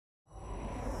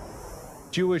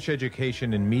Jewish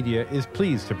Education in Media is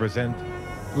pleased to present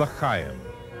L'Chaim,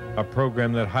 a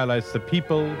program that highlights the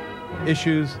people,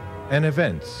 issues, and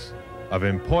events of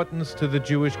importance to the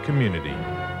Jewish community.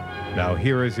 Now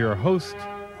here is your host,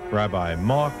 Rabbi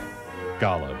Mark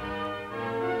Golub.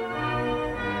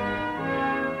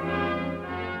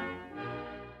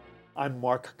 I'm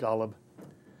Mark Golub,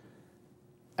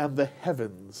 and the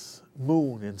heavens,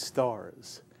 moon, and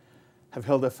stars have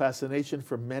held a fascination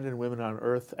for men and women on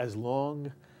Earth as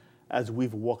long as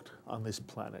we've walked on this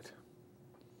planet.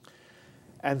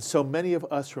 And so many of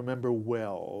us remember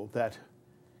well that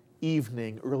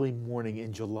evening, early morning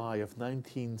in July of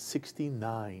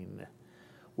 1969,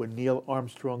 when Neil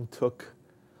Armstrong took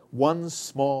one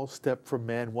small step for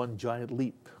man, one giant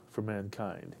leap for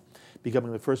mankind,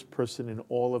 becoming the first person in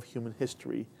all of human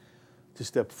history to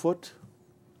step foot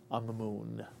on the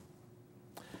moon.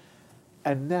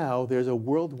 And now there's a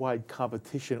worldwide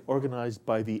competition organized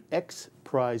by the X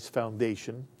Prize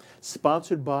Foundation,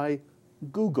 sponsored by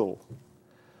Google,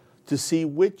 to see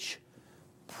which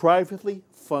privately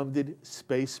funded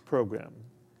space program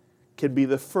can be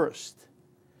the first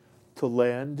to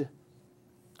land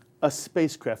a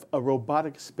spacecraft, a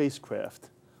robotic spacecraft,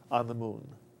 on the moon.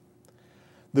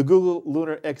 The Google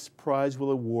LunarX Prize will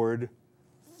award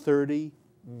 $30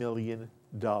 million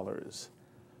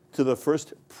to the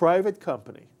first private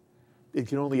company. It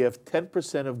can only have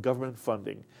 10% of government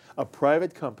funding. A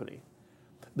private company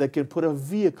that can put a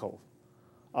vehicle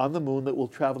on the moon that will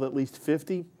travel at least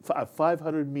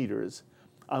 500 meters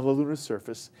on the lunar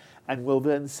surface and will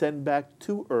then send back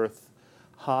to Earth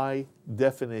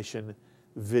high-definition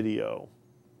video.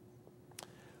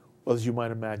 Well, as you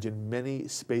might imagine, many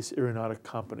space aeronautic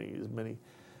companies, many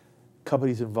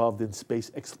companies involved in space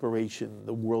exploration,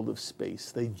 the world of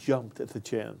space, they jumped at the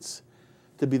chance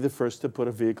to be the first to put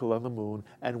a vehicle on the moon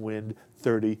and win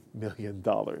 $30 million.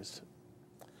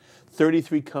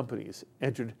 33 companies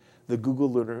entered the Google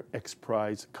LunarX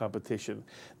Prize competition.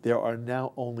 There are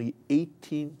now only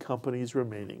 18 companies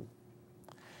remaining.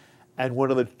 And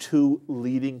one of the two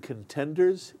leading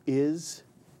contenders is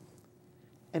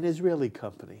an Israeli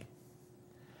company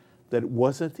that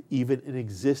wasn't even in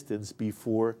existence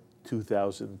before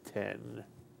 2010.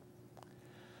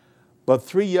 But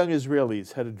three young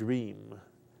Israelis had a dream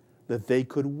that they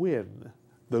could win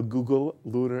the Google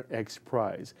LunarX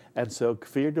Prize. And so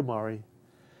Kfir Damari,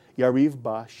 Yariv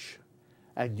Bash,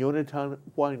 and Yonatan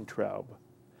Weintraub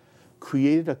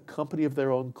created a company of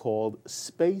their own called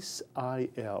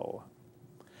SpaceIL.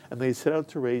 And they set out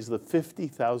to raise the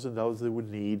 $50,000 they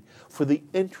would need for the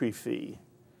entry fee,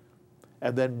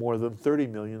 and then more than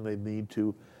 $30 million they need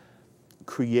to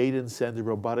create and send a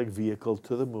robotic vehicle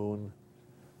to the moon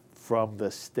from the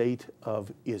state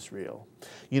of Israel.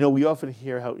 You know, we often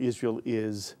hear how Israel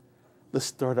is the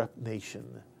startup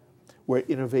nation, where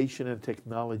innovation and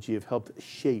technology have helped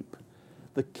shape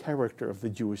the character of the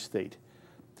Jewish state.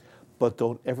 But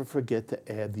don't ever forget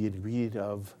to add the ingredient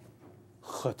of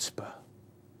chutzpah,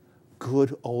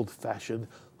 good old-fashioned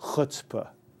chutzpah,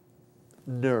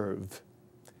 nerve,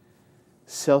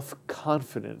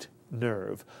 self-confident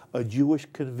nerve, a Jewish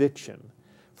conviction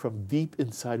from deep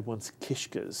inside one's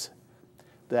kishkas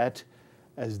that,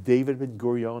 as David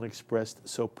Ben-Gurion expressed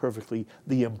so perfectly,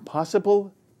 the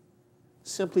impossible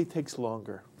simply takes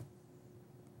longer.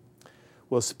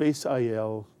 Well,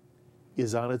 SpaceIL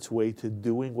is on its way to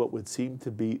doing what would seem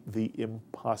to be the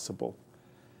impossible,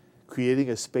 creating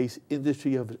a space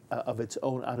industry of its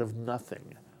own out of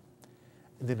nothing,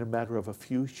 and in a matter of a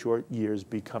few short years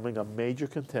becoming a major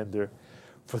contender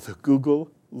for the Google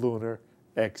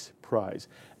LunarX Prize.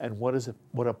 And what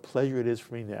a pleasure it is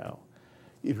for me now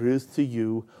to introduce to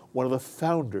you one of the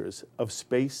founders of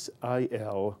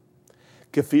SpaceIL,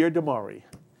 Kfir Damari.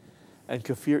 And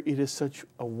Kfir, it is such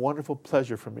a wonderful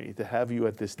pleasure for me to have you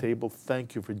at this table.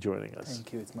 Thank you for joining us.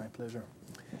 Thank you, it's my pleasure.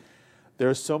 There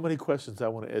are so many questions I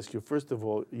want to ask you. First of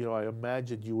all, you know, I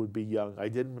imagined you would be young. I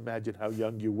didn't imagine how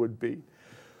young you would be.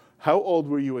 How old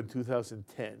were you in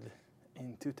 2010?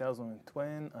 In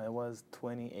 2020, I was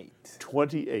 28.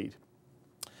 28.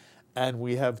 And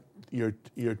we have your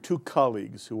two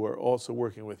colleagues who are also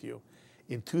working with you.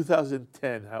 In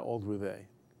 2010, how old were they?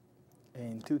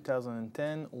 In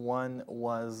 2010, one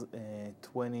was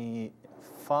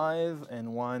 25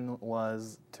 and one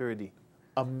was 30.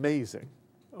 Amazing.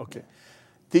 Okay.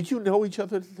 Did you know each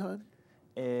other at the time?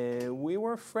 We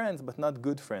were friends, but not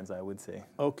good friends, I would say.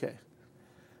 Okay.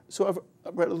 So I've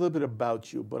read a little bit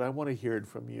about you, but I want to hear it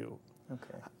from you.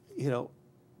 Okay. You know,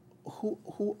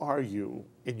 who are you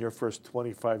in your first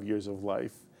 25 years of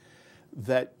life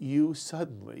that you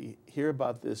suddenly hear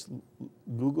about this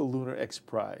Google LunarX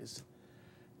Prize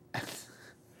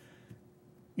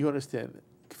You understand?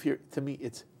 To me,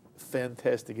 it's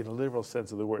fantastic in a literal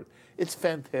sense of the word. It's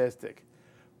fantastic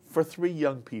for three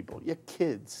young people, you're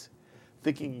kids,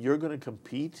 thinking you're going to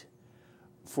compete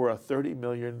for a 30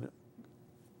 million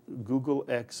Google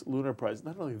X Lunar Prize.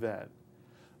 Not only that,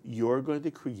 you're going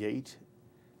to create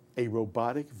a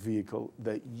robotic vehicle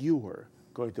that you're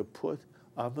going to put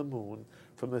on the moon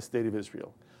from the state of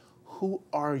Israel. Who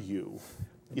are you?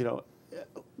 You know,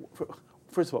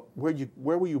 first of all,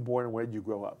 where were you born and where did you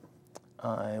grow up?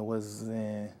 I was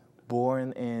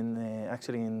born in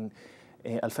actually in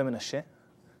Alfei Menashe.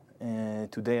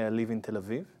 Today I live in Tel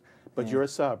Aviv. But you're a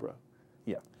Sabra.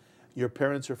 Yeah. Your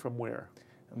parents are from where?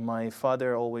 My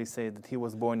father always said that he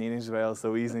was born in Israel,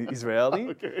 so he's Israeli.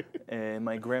 Okay.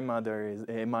 My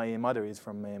mother is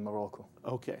from Morocco.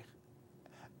 Okay.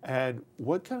 And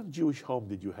what kind of Jewish home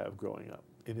did you have growing up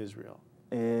in Israel?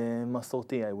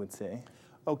 Masorti, I would say.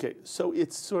 Okay, so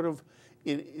it's sort of,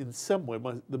 in some way,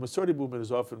 the Masorti movement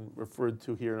is often referred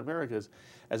to here in America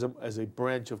as a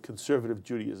branch of conservative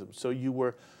Judaism. So you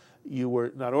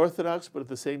were not Orthodox, but at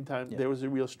the same time, there was a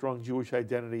real strong Jewish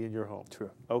identity in your home.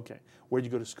 True. Okay. Where'd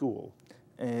you go to school?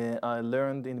 I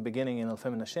learned in the beginning in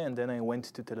Alfei Menashe, and then I went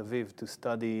to Tel Aviv to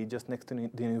study just next to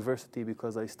the university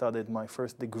because I started my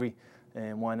first degree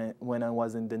when I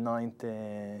was in the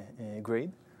 9th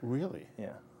grade. Really? Yeah.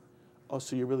 Oh,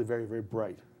 so you're really very, very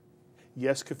bright.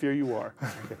 Yes, Kafir, you are.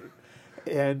 Okay.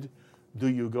 And do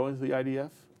you go into the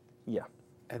IDF? Yeah.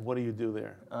 And what do you do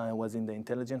there? I was in the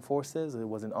intelligence forces. I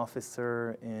was an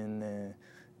officer in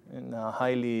a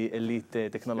highly elite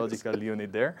technological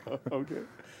unit there. Okay.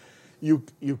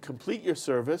 You complete your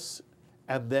service,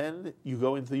 and then you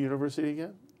go into the university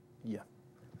again? Yeah.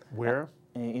 Where?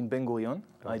 In Ben Gurion.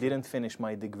 Okay. I didn't finish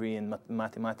my degree in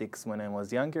mathematics when I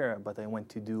was younger, but I went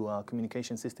to do a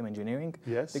communication system engineering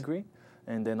degree.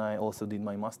 And then I also did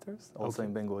my master's, also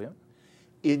in Ben Gurion.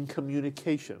 In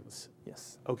communications?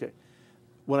 Yes. Okay.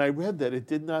 When I read that, it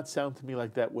did not sound to me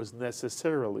like that was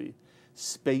necessarily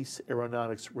space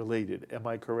aeronautics related. Am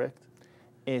I correct?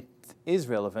 It is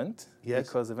relevant, yes,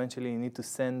 because eventually you need to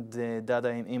send the data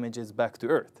and images back to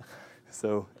Earth.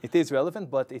 So it is relevant,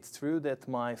 but it's true that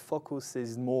my focus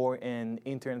is more in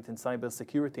internet and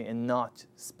cybersecurity and not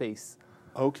space.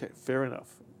 Okay, fair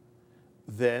enough.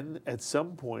 Then at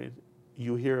some point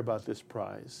you hear about this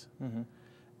prize,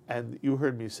 and you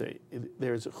heard me say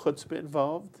there's chutzpah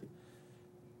involved,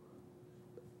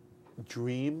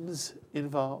 dreams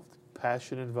involved,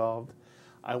 passion involved.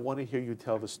 I want to hear you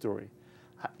tell the story.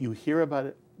 You hear about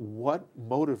it. What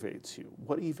motivates you?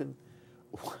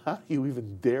 How do you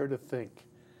even dare to think,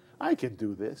 I can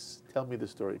do this? Tell me the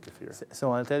story, Kafir.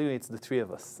 So I'll tell you, it's the three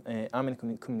of us. I'm a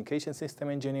communication system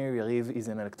engineer, Yariv is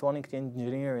an electronic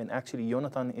engineer, and actually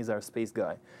Jonathan is our space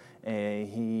guy.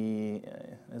 He,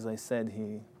 as I said,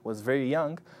 he was very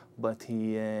young, but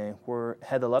he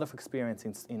had a lot of experience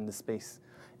in the space.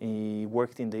 He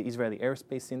worked in the Israeli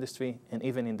aerospace industry, and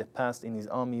even in the past, in his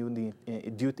army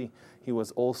duty, he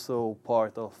was also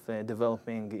part of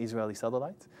developing Israeli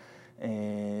satellites.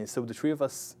 So the three of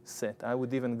us set. I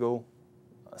would even go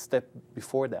a step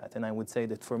before that, and I would say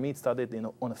that for me it started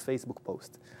on a Facebook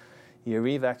post.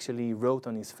 Yariv actually wrote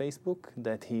on his Facebook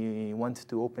that he wanted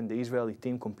to open the Israeli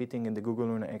team competing in the Google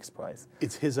LunarX Prize.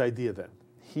 It's his idea then?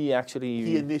 He actually...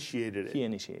 He initiated it? He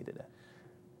initiated it.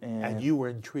 And you were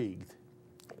intrigued?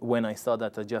 When I saw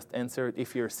that, I just answered,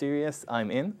 if you're serious, I'm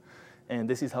in. And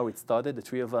this is how it started. The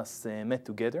three of us met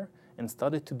together and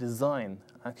started to design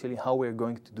actually how we're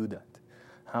going to do that.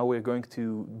 How we're going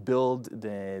to build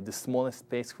the smallest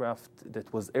spacecraft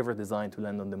that was ever designed to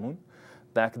land on the moon.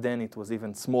 Back then, it was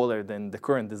even smaller than the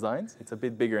current designs. It's a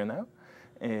bit bigger now.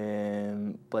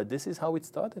 But this is how it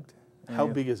started. How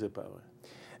big is it, by the way?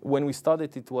 When we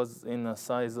started, it was in a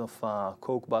size of a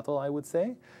Coke bottle, I would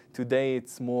say. Today,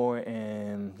 it's more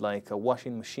like a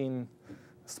washing machine,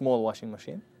 small washing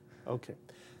machine. Okay.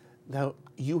 Now,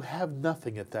 you have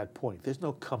nothing at that point. There's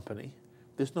no company.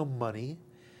 There's no money.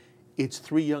 It's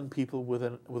three young people with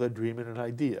a dream and an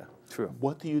idea. True.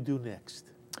 What do you do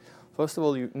next? First of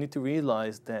all, you need to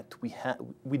realize that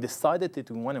we decided that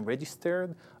we want to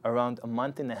register around a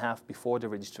month and a half before the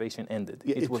registration ended.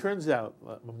 Yeah, it turns out,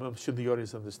 I'm sure the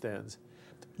audience understands,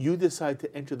 you decide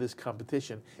to enter this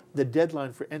competition. The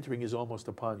deadline for entering is almost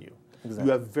upon you. Exactly.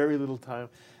 You have very little time,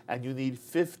 and you need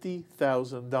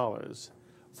 $50,000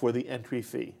 for the entry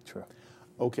fee. True.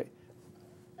 Okay.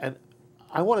 And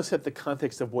I want to set the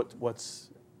context of what's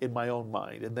in my own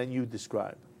mind, and then you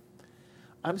describe.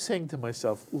 I'm saying to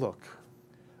myself, look,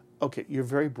 okay, you're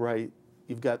very bright.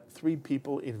 You've got three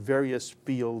people in various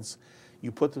fields.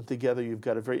 You put them together, you've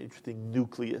got a very interesting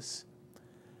nucleus.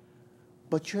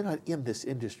 but you're not in this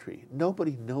industry.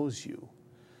 Nobody knows you.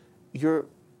 You're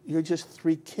just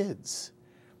three kids.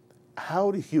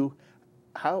 First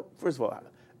of all,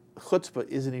 chutzpah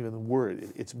isn't even the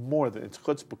word. It's more than, it's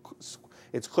chutzpah.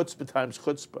 It's chutzpah times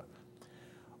chutzpah.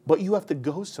 But you have to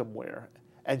go somewhere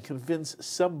and convince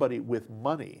somebody with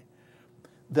money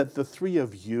that the three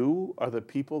of you are the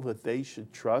people that they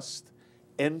should trust,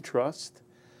 entrust,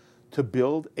 to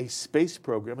build a space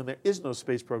program. And there is no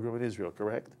space program in Israel,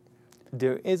 correct?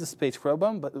 There is a space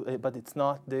program, but it's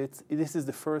not. This is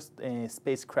the first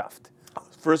spacecraft.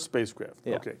 First spacecraft.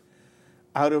 Yeah. Okay.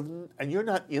 And you're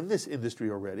not in this industry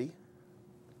already,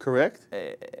 correct?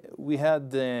 We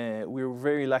were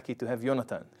very lucky to have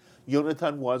Jonathan.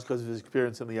 Jonathan was because of his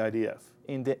experience in the IDF.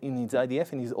 In his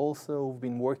IDF, and he's also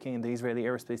been working in the Israeli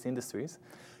aerospace industries.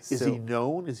 Is he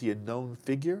known? Is he a known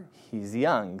figure? He's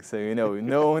young, so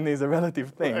known is a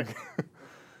relative thing. Right.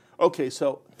 Okay,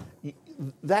 so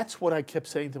that's what I kept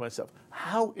saying to myself.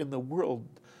 How in the world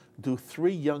do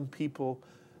three young people,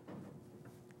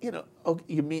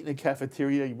 you meet in a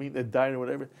cafeteria, you meet in a diner,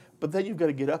 whatever, but then you've got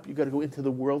to get up, you've got to go into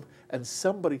the world, and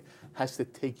somebody has to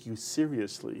take you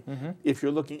seriously. Mm-hmm. If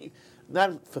you're looking,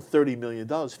 not for $30 million,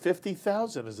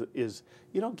 $50,000 is,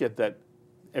 you don't get that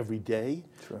every day.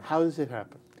 Sure. How does it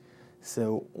happen?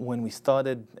 So when we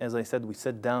started, as I said, we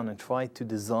sat down and tried to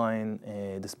design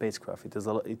the spacecraft.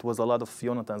 It was a lot of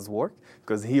Jonathan's work,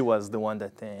 because he was the one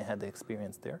that had the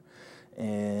experience there.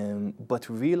 But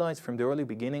we realized from the early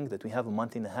beginning that we have a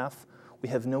month and a half. We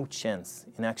have no chance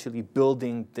in actually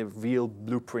building the real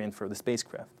blueprint for the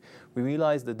spacecraft. We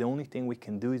realized that the only thing we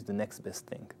can do is the next best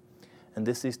thing, and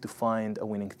this is to find a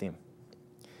winning team.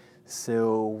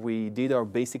 So we did our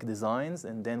basic designs,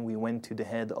 and then we went to the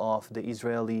head of the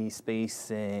Israeli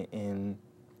space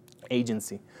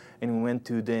agency, and we went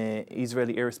to the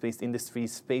Israeli aerospace industry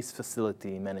space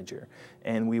facility manager,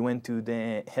 and we went to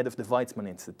the head of the Weizmann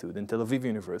Institute and Tel Aviv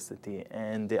University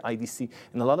and the IDC,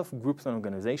 and a lot of groups and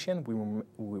organizations. We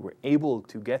were able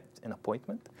to get an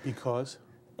appointment. Because?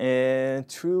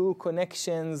 Through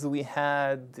connections we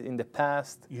had in the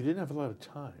past. You didn't have a lot of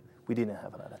time. We didn't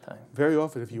have a lot of time. Very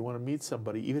often, if you want to meet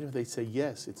somebody, even if they say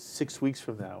yes, it's 6 weeks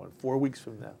from now and 4 weeks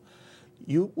from now,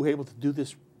 you were able to do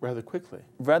this rather quickly.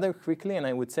 Rather quickly, and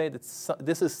I would say that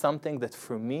this is something that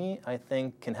for me, I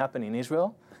think can happen in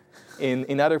Israel.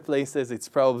 In other places, it's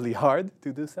probably hard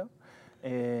to do so.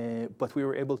 But we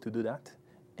were able to do that.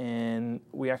 And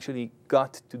we actually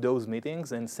got to those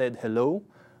meetings and said, hello,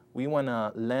 we want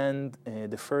to land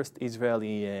the first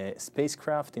Israeli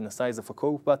spacecraft in the size of a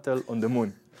Coke bottle on the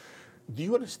moon. Do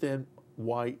you understand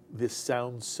why this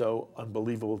sounds so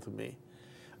unbelievable to me?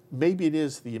 Maybe it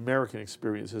is the American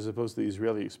experience as opposed to the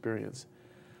Israeli experience,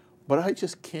 but I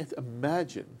just can't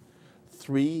imagine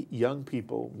three young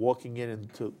people walking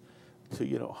into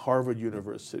Harvard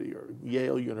University or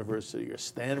Yale University or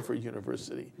Stanford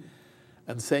University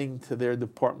and saying to their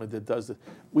department that does it,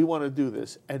 we want to do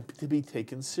this, and to be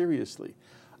taken seriously.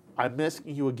 I'm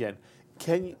asking you again,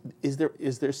 is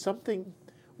there something,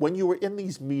 when you were in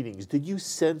these meetings, did you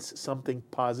sense something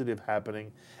positive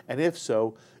happening? And if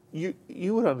so,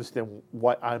 you would understand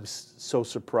why I'm so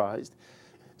surprised.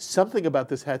 Something about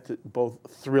this had to both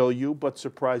thrill you but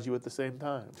surprise you at the same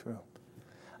time. True.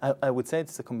 I would say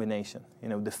it's a combination.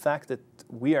 The fact that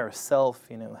we ourselves,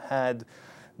 had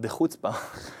the chutzpah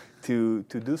to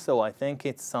do so, I think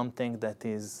it's something that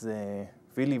is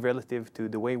really relative to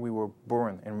the way we were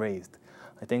born and raised.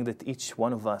 I think that each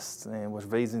one of us was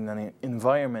raised in an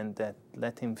environment that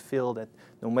let him feel that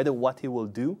no matter what he will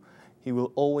do, he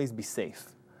will always be safe.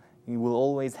 He will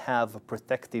always have a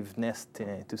protective nest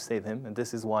to save him, and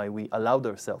this is why we allowed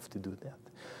ourselves to do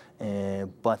that.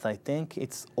 But I think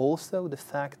it's also the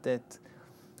fact that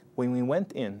when we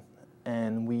went in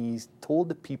and we told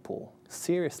the people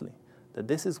seriously that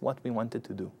this is what we wanted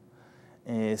to do,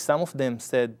 some of them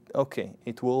said, okay,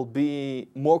 it will be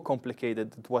more complicated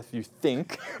than what you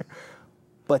think,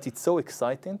 but it's so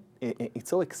exciting. It's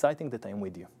so exciting that I'm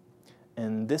with you.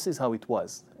 And this is how it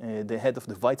was. The head of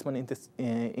the Weizmann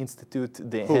Institute,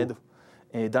 the head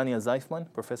of Daniel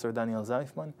Zeifman, Professor Daniel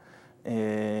Zeifman,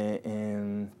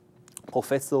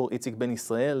 Professor Itzik Ben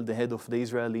Israel, the head of the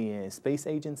Israeli Space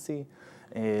Agency,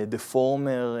 the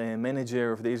former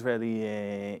manager of the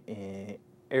Israeli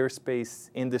Aerospace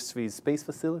Industries Space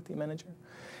Facility Manager.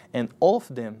 And all of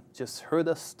them just heard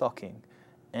us talking,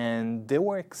 and they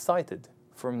were excited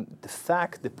from the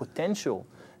fact, the potential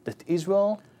that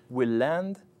Israel will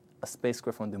land a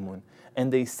spacecraft on the moon. And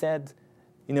they said,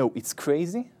 it's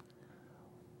crazy,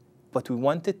 but we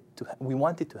want it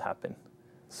to happen.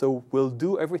 So we'll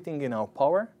do everything in our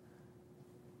power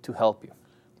to help you.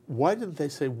 Why didn't they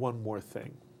say one more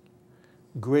thing?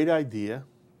 great idea,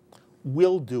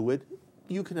 we'll do it,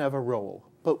 you can have a role,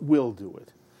 but we'll do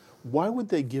it. Why would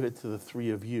they give it to the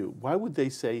three of you? Why would they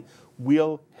say,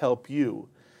 we'll help you,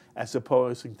 as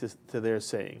opposed to their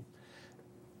saying,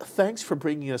 thanks for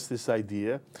bringing us this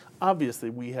idea. Obviously,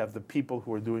 we have the people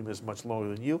who are doing this much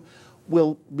longer than you.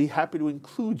 We'll be happy to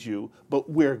include you, but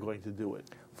we're going to do it.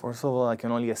 First of all, I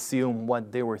can only assume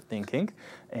what they were thinking,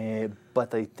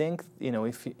 but I think, you know,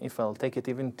 if I'll take it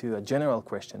even to a general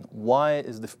question, why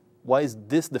is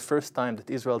this the first time that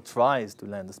Israel tries to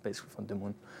land a spacecraft on the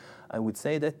moon? I would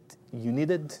say that you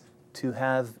needed to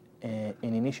have an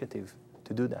initiative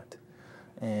to do that.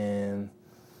 And,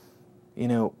 you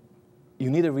know,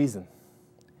 you need a reason.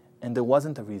 And there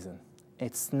wasn't a reason.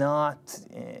 It's not,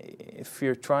 if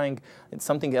you're trying, it's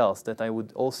something else that I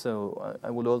would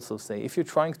also say, if you're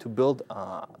trying to build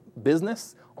a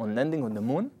business on landing on the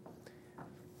moon,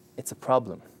 it's a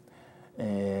problem.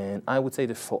 And I would say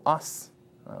that for us,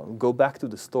 go back to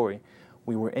the story,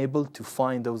 we were able to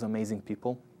find those amazing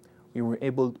people. We were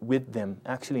able, with them,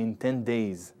 actually in 10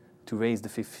 days, to raise the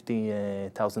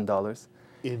 $50,000.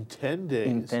 In 10 days?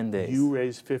 In 10 days. You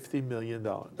raised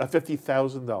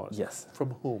 $50,000? Yes.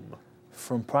 From whom?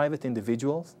 From private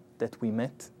individuals that we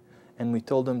met, and we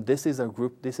told them, this is our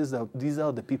group, these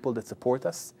are the people that support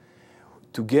us.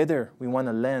 Together, we want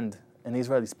to land an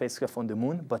Israeli spacecraft on the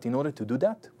moon, but in order to do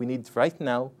that, we need right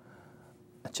now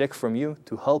a check from you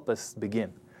to help us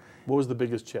begin. What was the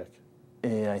biggest check?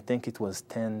 I think it was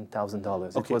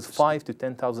 $10,000. Okay. It was $5,000 to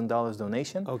 $10,000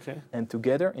 donation. Okay. And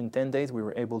together, in 10 days, we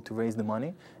were able to raise the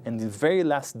money. And the very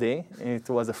last day, it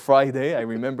was a Friday, I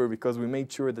remember, because we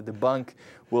made sure that the bank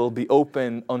will be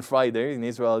open on Friday. In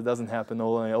Israel, it doesn't happen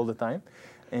all the time.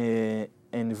 And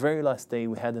the very last day,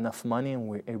 we had enough money, and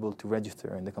we were able to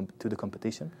register to the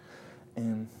competition.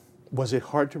 And was it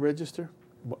hard to register?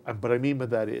 What I mean by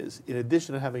that is, in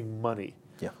addition to having money,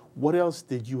 yeah, what else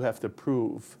did you have to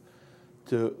prove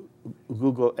to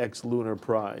Google X Lunar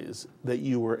Prize that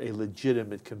you were a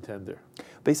legitimate contender?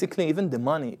 Basically, even the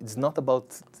money, it's not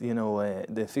about, you know,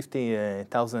 the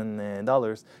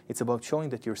 $50,000. It's about showing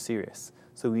that you're serious.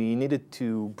 So we needed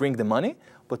to bring the money,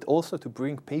 but also to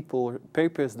bring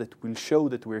papers that will show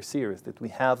that we're serious, that we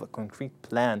have a concrete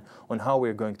plan on how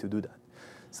we're going to do that.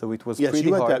 So it was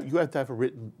pretty hard. You have to have a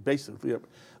written, basically,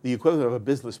 the equivalent of a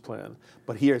business plan.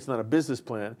 But here it's not a business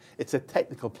plan, it's a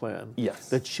technical plan. Yes.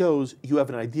 That shows you have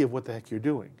an idea of what the heck you're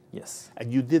doing. Yes.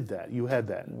 And you did that, you had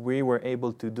that. We were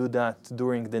able to do that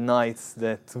during the nights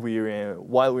that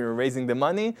while we were raising the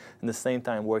money, and at the same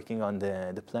time working on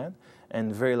the plan.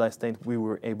 And very last day, we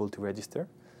were able to register.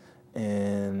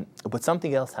 But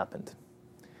something else happened.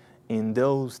 In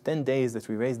those 10 days that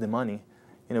we raised the money,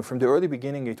 you know, from the early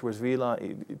beginning, it was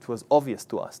obvious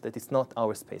to us that it's not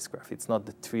our spacecraft. It's not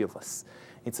the three of us.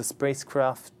 It's a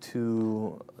spacecraft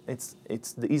it's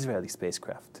the Israeli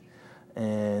spacecraft.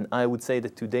 And I would say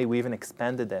that today we even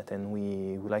expanded that, and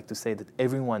we would like to say that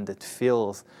everyone that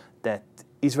feels that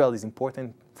Israel is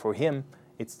important for him,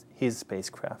 it's his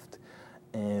spacecraft.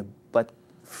 But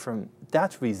from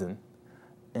that reason,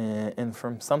 and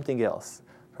from something else,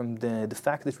 from the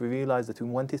fact that we realized that we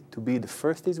wanted to be the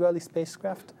first Israeli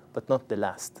spacecraft, but not the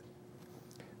last.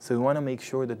 So we want to make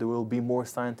sure that there will be more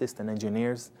scientists and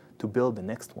engineers to build the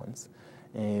next ones.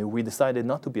 We decided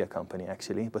not to be a company,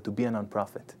 actually, but to be a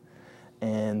nonprofit.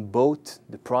 And both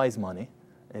the prize money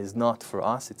is not for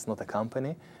us, it's not a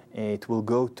company. It will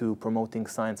go to promoting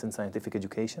science and scientific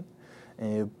education.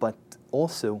 But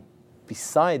also,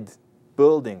 beside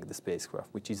building the spacecraft,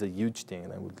 which is a huge thing,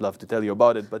 and I would love to tell you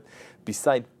about it, but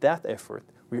beside that effort,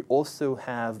 we also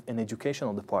have an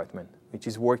educational department, which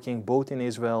is working both in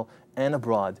Israel and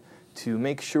abroad to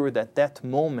make sure that that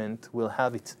moment will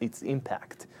have its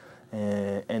impact.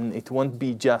 And it won't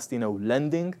be just, you know,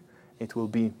 landing, it will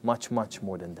be much, much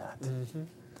more than that. Mm-hmm.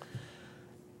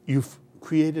 You've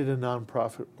created a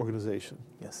nonprofit organization.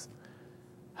 Yes.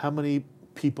 How many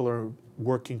people are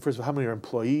working? First of all, how many are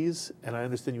employees? And I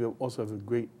understand you also have a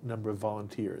great number of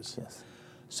volunteers. Yes.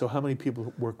 So how many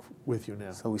people work with you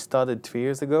now? So we started 3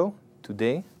 years ago.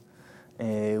 Today,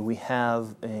 we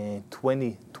have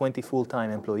 20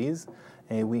 full-time employees.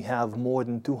 We have more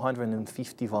than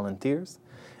 250 volunteers,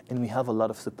 and we have a lot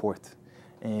of support.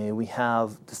 We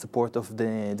have the support of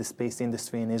the space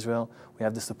industry in Israel. We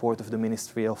have the support of the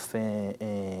Ministry of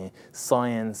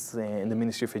Science and the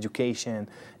Ministry of Education,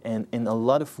 and a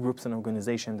lot of groups and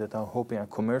organizations that are hoping are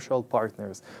commercial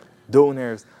partners,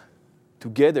 donors,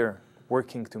 together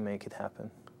working to make it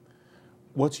happen.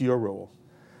 What's your role?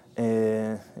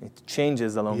 It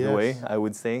changes along the way, Yes. I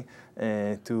would say.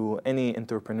 To any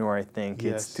entrepreneur, I think,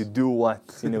 Yes. it's to do what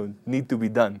need to be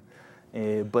done.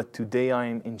 But today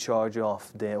I'm in charge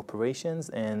of the operations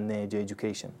and the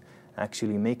education,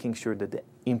 actually making sure that the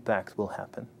impact will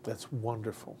happen. That's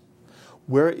wonderful.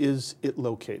 Where is it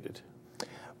located?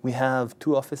 We have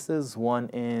two offices, one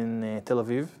in Tel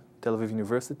Aviv. Tel Aviv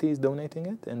University is donating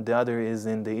it, and the other is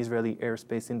in the Israeli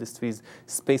Aerospace Industries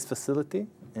space facility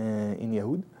in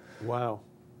Yehud. Wow.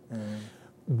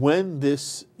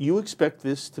 You expect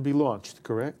this to be launched,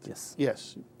 correct? Yes.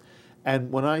 Yes.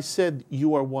 And when I said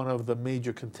you are one of the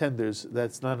major contenders,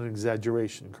 that's not an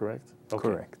exaggeration, correct? Okay.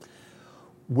 Correct.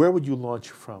 Where would you launch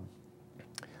from?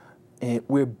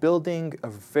 We're building a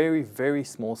very, very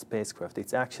small spacecraft.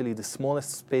 It's actually the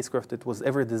smallest spacecraft that was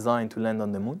ever designed to land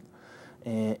on the moon.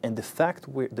 And the fact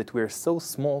that we're so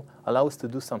small allows us to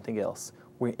do something else.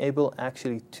 We're able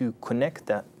actually to connect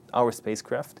our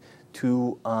spacecraft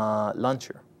to a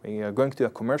launcher. We are going to a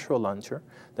commercial launcher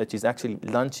that is actually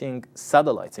launching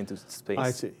satellites into space.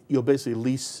 I see. You'll basically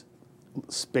lease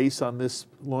space on this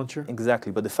launcher?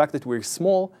 Exactly. But the fact that we're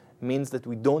small means that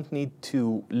we don't need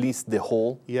to lease the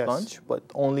whole launch, but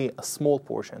only a small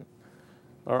portion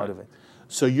out of it.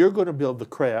 So you're going to build the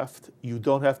craft. You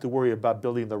don't have to worry about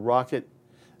building the rocket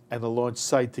and the launch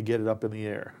site to get it up in the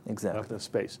air. Exactly. Up in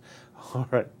space. All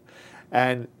right.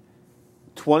 And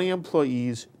 20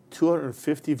 employees,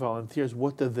 250 volunteers.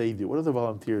 What do they do? What do the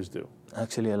volunteers do?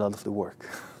 Actually, a lot of the work.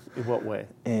 In what way?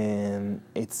 And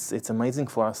it's amazing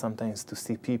for us sometimes to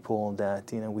see people that,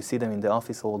 we see them in the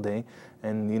office all day,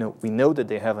 and, we know that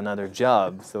they have another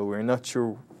job, so we're not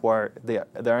sure why they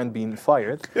aren't being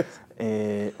fired.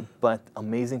 But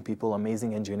amazing people,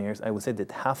 amazing engineers. I would say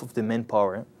that half of the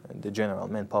manpower, the general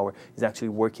manpower, is actually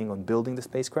working on building the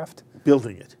spacecraft.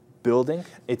 Building it. Building.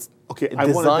 It's okay,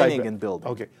 designing and building.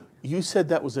 Okay. You said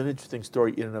that was an interesting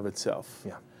story in and of itself.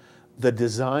 Yeah. The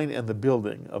design and the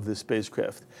building of this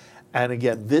spacecraft. And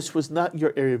again, this was not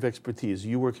your area of expertise.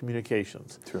 You were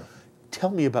communications. True. Tell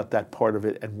me about that part of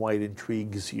it and why it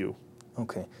intrigues you.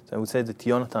 Okay. So I would say that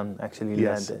Jonathan actually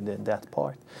led that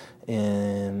part.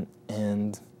 And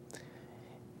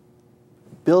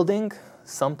building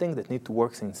something that needs to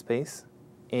work in space,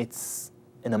 it's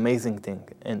an amazing thing.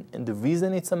 And the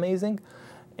reason it's amazing,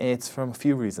 it's from a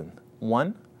few reasons.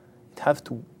 One, it has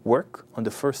to work on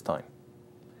the first time.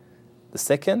 The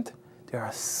second, there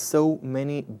are so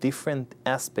many different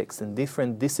aspects and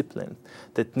different disciplines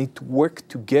that need to work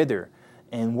together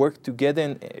and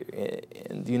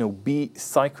be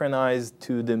synchronized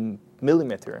to the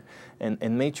millimeter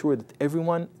and make sure that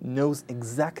everyone knows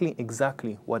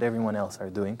exactly what everyone else are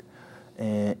doing.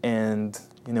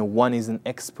 One is an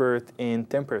expert in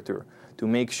temperature to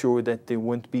make sure that they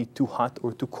won't be too hot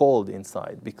or too cold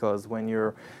inside, because when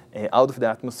you're out of the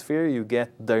atmosphere, you get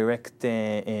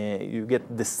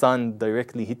the sun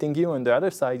directly hitting you. On the other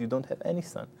side, you don't have any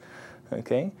sun.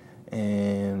 Okay,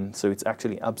 so it's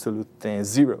actually absolute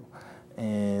zero.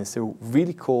 So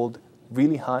really cold,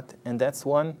 really hot, and that's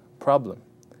one problem.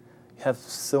 You have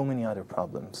so many other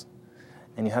problems,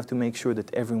 and you have to make sure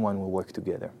that everyone will work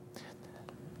together.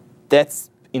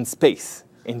 That's in space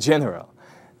in general.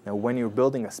 Now, when you're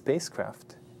building a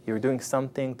spacecraft, you're doing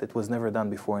something that was never done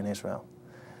before in Israel.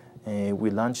 We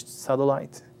launched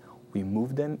satellites, we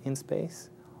moved them in space,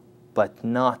 but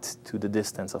not to the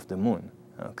distance of the moon.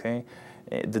 Okay,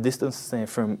 the distance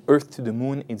from Earth to the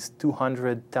moon is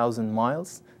 200,000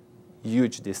 miles.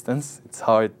 Huge distance. It's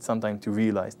hard sometimes to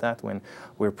realize that. When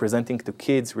we're presenting to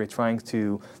kids, we're trying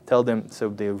to tell them so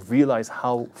they realize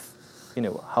how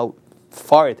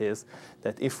far it is.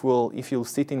 That if you'll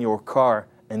sit in your car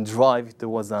and drive, if there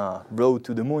was a road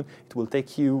to the moon, it will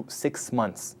take you 6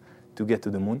 months to get to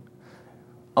the moon.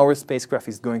 Our spacecraft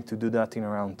is going to do that in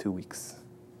around 2 weeks.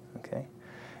 Okay,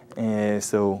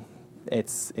 so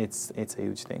it's a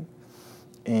huge thing.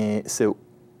 So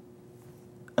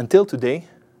until today,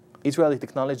 Israeli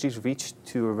technologies reached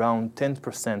to around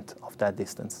 10% of that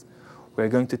distance. We're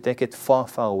going to take it far,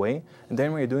 far away, and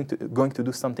then we're going to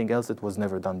do something else that was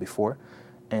never done before,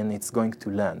 and it's going to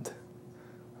land.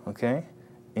 Okay,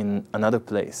 in another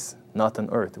place, not on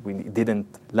Earth. We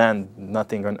didn't land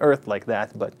nothing on Earth like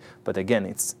that, but again,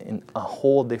 it's in a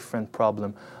whole different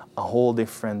problem, a whole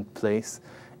different place,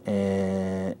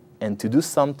 and to do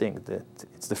something that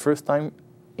it's the first time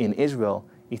in Israel,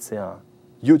 it's a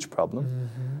huge problem.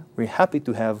 Mm-hmm. We're happy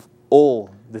to have all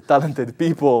the talented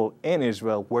people in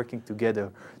Israel working together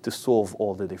to solve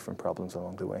all the different problems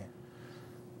along the way.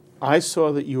 I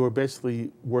saw that you were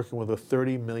basically working with a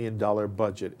 $30 million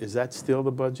budget. Is that still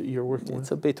the budget you're working with?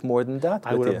 It's a bit more than that,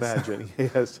 I would yes. imagine,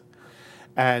 yes.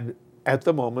 And at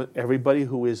the moment, everybody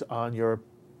who is on your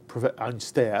on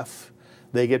staff,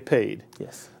 they get paid.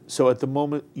 Yes. So at the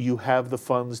moment, you have the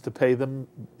funds to pay them.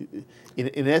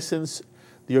 In essence,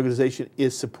 the organization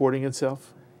is supporting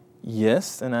itself?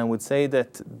 Yes, and I would say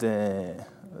that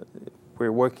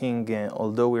we're working,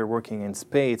 although we're working in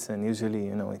space, and usually,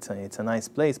 you know, it's a nice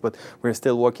place, but we're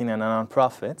still working in a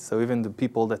non-profit. So even the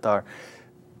people that are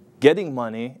getting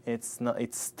money, it's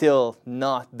still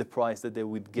not the price that they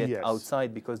would get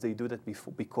outside, because they do that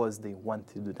because they want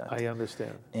to do that. I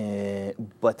understand.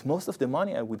 But most of the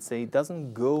money, I would say,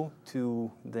 doesn't go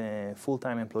to the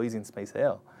full-time employees in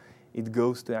SpaceIL. It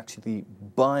goes to actually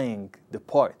buying the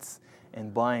parts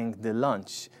and buying the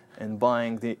lunch and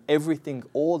buying everything,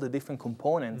 all the different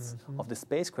components of the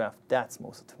spacecraft. That's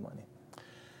most of the money.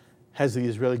 Has the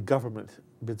Israeli government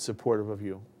been supportive of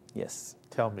you? Yes.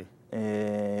 Tell me.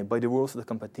 By the rules of the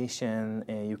competition,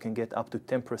 you can get up to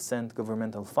 10%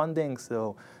 governmental funding.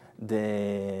 So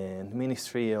the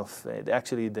Ministry of,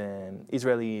 actually the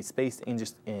Israeli Space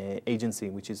Agency,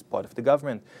 which is part of the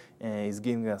government, is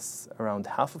giving us around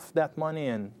half of that money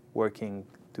and working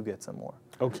to get some more.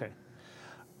 Okay.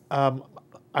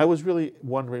 I was really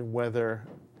wondering whether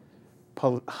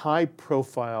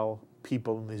high-profile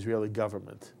people in the Israeli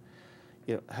government,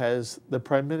 you know, has the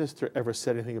Prime Minister ever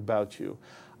said anything about you?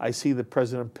 I see that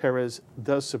President Perez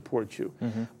does support you,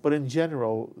 but in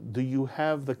general, do you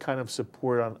have the kind of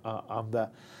support on the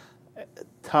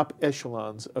top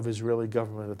echelons of Israeli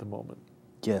government at the moment?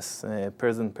 Yes,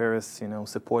 President Perez, you know,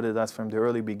 supported us from the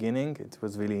early beginning. It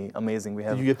was really amazing.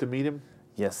 Did you get to meet him?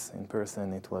 Yes, in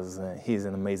person. It was. He's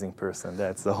an amazing person.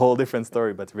 That's a whole different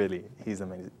story, but really, he's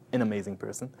an amazing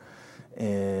person.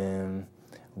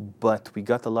 But we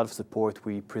got a lot of support.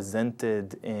 We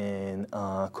presented in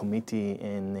a committee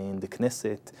in the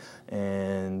Knesset,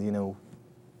 and you know,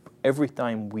 every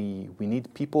time we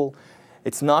need people,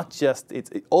 it's not just.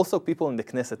 Also people in the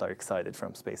Knesset are excited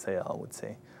from SpaceIL, I would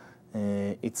say.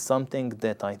 It's something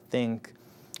that I think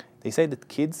they say that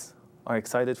kids are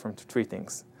excited from three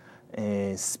things: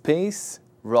 space,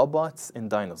 robots, and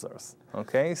dinosaurs.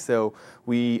 Okay, so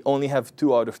we only have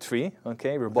 2 out of 3.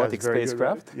 Okay, robotic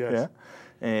spacecraft. Good, right? Yes.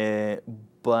 Yeah.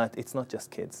 But it's not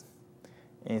just kids.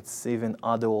 It's even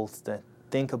adults that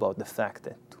think about the fact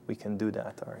that we can do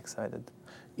that are excited.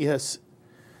 Yes.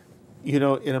 You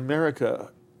know, in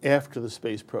America, after the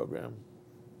space program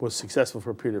was successful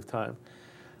for a period of time,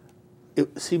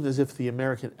 it seemed as if the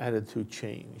American attitude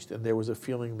changed, and there was a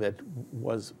feeling that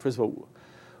was, first of all,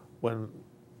 when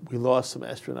we lost some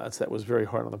astronauts, that was very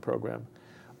hard on the program.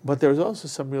 But there was also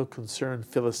some real concern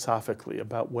philosophically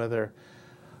about whether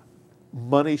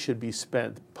money should be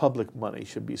spent, public money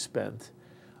should be spent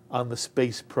on the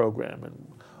space program, and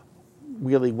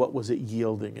really what was it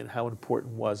yielding and how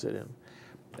important was it,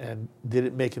 and did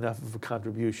it make enough of a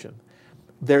contribution?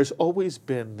 There's always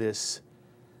been this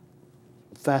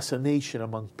fascination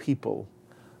among people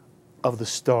of the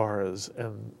stars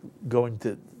and going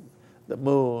to the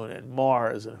moon and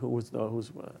Mars and who's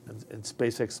and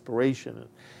space exploration,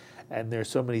 and there's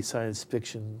so many science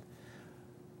fiction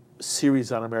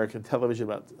series on American television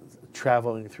about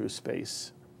traveling through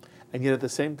space, and yet at the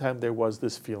same time there was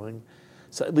this feeling,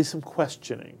 so at least some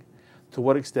questioning, to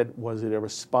what extent was it a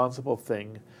responsible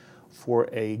thing for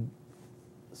a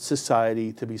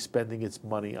society to be spending its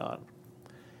money on?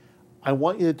 I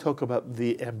want you to talk about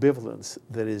the ambivalence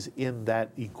that is in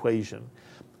that equation.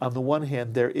 On the one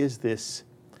hand, there is this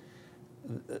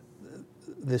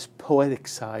poetic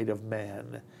side of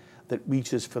man that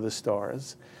reaches for the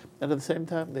stars. And at the same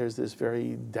time, there's this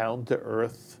very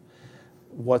down-to-earth,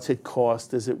 what's it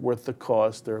cost? Is it worth the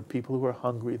cost? There are people who are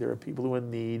hungry. There are people who are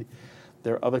in need.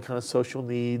 There are other kind of social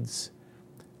needs.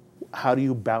 How do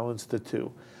you balance the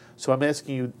two? So I'm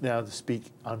asking you now to speak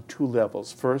on 2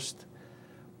 levels. First,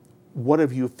 what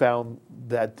have you found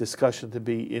that discussion to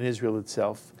be in Israel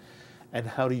itself? And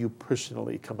how do you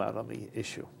personally come out on the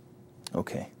issue?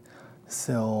 Okay,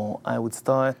 so I would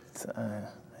start, I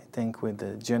think, with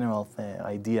the general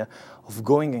idea of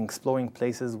going and exploring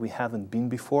places we haven't been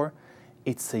before.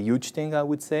 It's a huge thing, I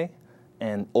would say,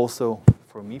 and also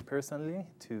for me personally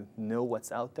to know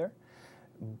what's out there.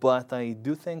 But I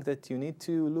do think that you need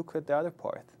to look at the other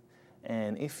part.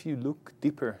 And if you look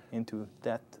deeper into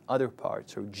that other part,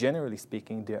 so generally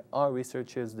speaking, there are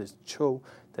researchers that show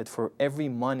that for every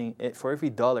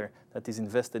dollar that is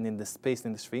invested in the space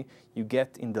industry, you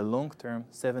get in the long term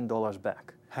 $7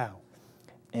 back. How?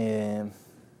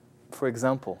 For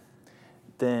example,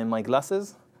 my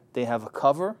glasses, they have a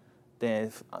cover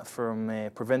from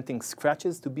preventing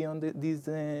scratches to be on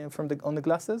the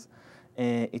glasses.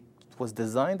 It was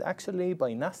designed actually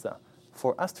by NASA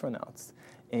for astronauts.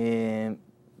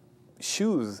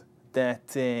 Shoes that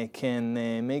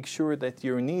can make sure that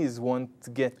your knees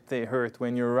won't get hurt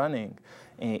when you're running.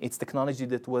 It's technology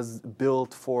that was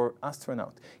built for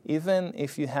astronauts. Even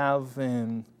if you have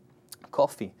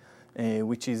coffee,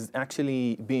 which is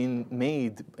actually being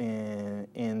made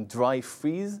in dry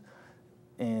freeze,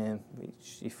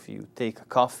 which if you take a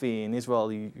coffee in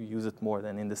Israel, you use it more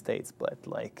than in the States. But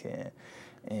like,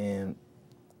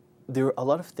 there are a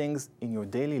lot of things in your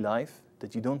daily life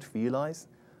that you don't realize,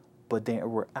 but they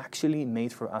were actually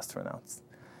made for astronauts.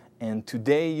 And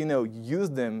today, you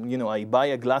use them. I buy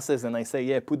a glasses and I say,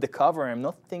 yeah, put the cover. I'm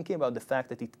not thinking about the fact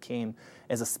that it came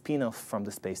as a spin-off from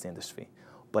the space industry,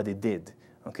 but it did.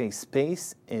 Okay,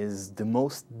 space is the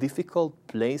most difficult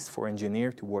place for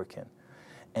engineers to work in.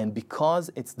 And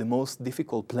because it's the most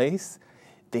difficult place,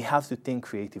 they have to think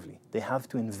creatively. They have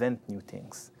to invent new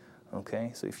things.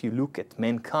 Okay, so if you look at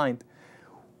mankind,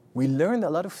 we learned a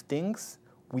lot of things.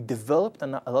 We developed a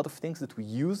lot of things that we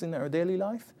use in our daily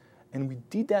life. And we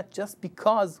did that just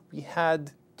because we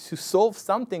had to solve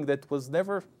something that was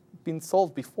never been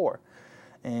solved before.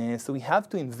 So we have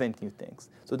to invent new things.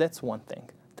 So that's one thing.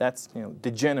 That's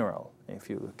the general, if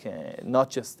you look, not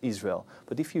just Israel.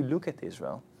 But if you look at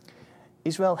Israel,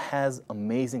 Israel has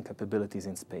amazing capabilities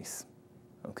in space.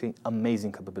 Okay,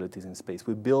 amazing capabilities in space.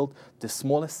 We build the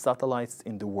smallest satellites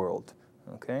in the world.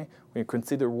 Okay, we're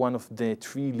considered one of the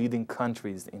 3 leading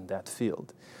countries in that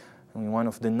field. I mean, one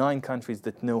of the 9 countries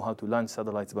that know how to launch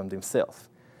satellites by themselves.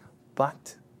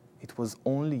 But it was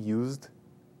only used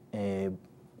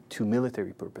to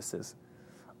military purposes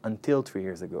until 3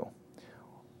 years ago,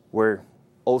 where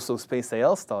also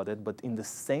SpaceIL started, but in the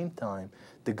same time,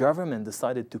 the government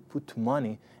decided to put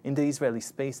money in the Israeli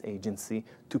Space Agency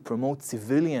to promote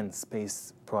civilian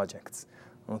space projects,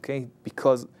 okay?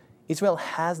 Because Israel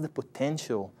has the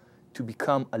potential to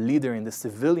become a leader in the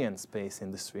civilian space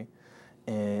industry,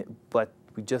 but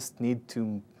we just need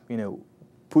to,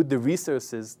 put the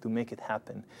resources to make it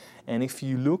happen. And if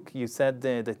you look, you said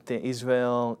that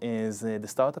Israel is the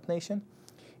startup nation.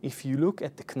 If you look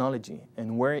at technology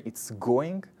and where it's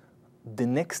going, the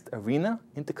next arena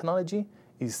in technology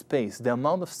is space. The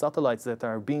amount of satellites that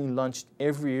are being launched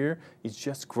every year is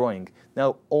just growing.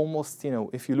 Now, almost,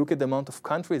 if you look at the amount of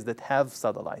countries that have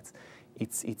satellites,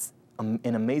 it's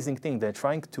an amazing thing.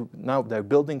 They're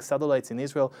building satellites in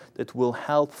Israel that will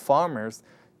help farmers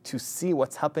to see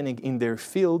what's happening in their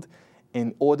field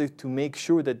in order to make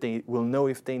sure that they will know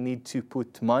if they need to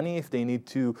put money, if they need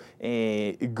to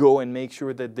go and make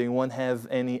sure that they won't have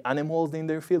any animals in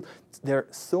their field. There are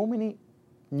so many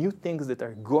new things that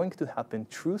are going to happen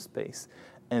through space.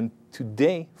 And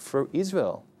today, for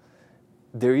Israel,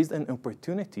 there is an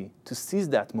opportunity to seize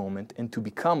that moment and to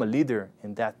become a leader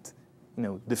in that,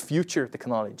 the future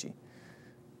technology.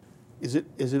 Is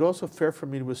it also fair for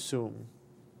me to assume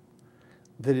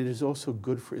that it is also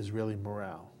good for Israeli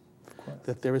morale?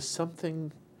 That there is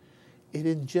something, it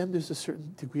engenders a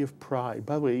certain degree of pride.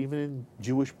 By the way, even in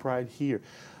Jewish pride here,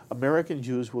 American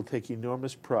Jews will take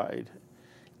enormous pride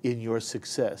in your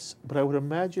success. But I would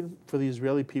imagine for the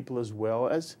Israeli people as well,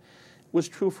 as was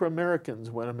true for Americans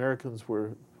when Americans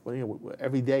were,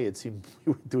 every day it seemed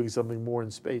we were doing something more in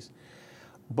space.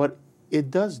 But it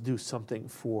does do something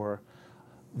for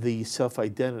the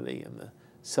self-identity and the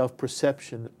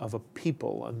self-perception of a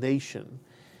people, a nation,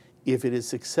 if it is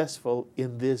successful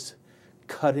in this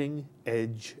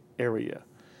cutting-edge area.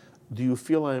 Do you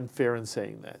feel I am fair in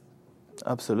saying that?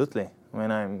 Absolutely.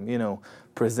 When I'm,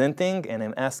 presenting and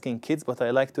I'm asking kids, but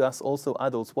I like to ask also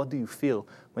adults, what do you feel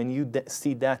when you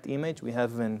see that image? We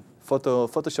have a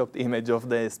photoshopped image of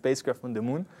the spacecraft on the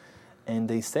moon, and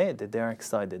they say that they are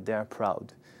excited, they are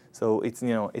proud. So it's,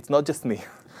 it's not just me.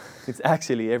 It's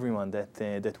actually everyone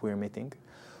that we're meeting.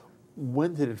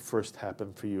 When did it first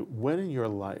happen for you? When in your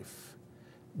life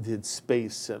did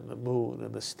space and the moon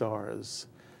and the stars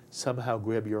somehow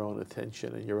grab your own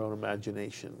attention and your own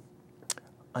imagination?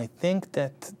 I think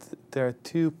that there are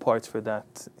 2 parts for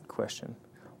that question.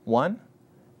 One,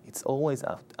 it's always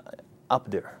up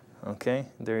there, okay?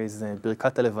 There is a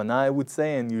Birkat HaLevana, I would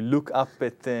say, and you look up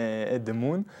at the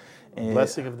moon.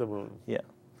 Blessing of the moon. Yeah.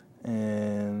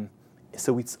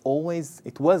 So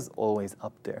it was always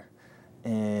up there.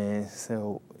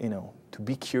 So, to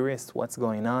be curious what's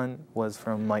going on was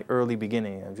from my early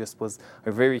beginning. I just was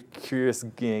a very curious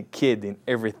kid in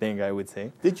everything, I would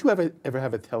say. Did you ever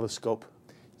have a telescope?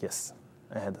 Yes,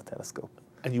 I had a telescope.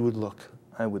 And you would look?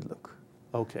 I would look.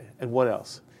 Okay, and what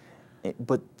else?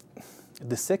 But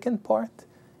the second part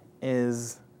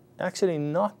is actually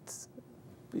not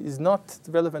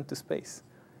relevant to space.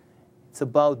 It's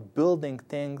about building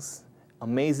things,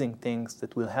 amazing things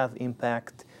that will have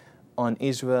impact on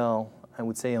Israel, I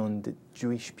would say, on the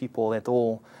Jewish people at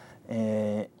all,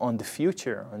 on the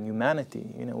future, on humanity.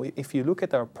 You know, if you look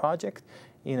at our project,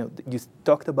 you know, you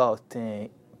talked about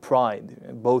pride,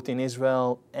 both in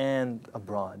Israel and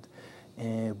abroad.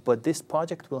 But this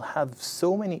project will have so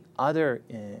many other,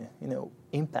 you know,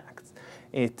 impacts.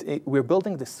 We're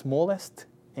building the smallest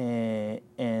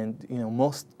and you know,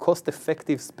 most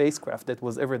cost-effective spacecraft that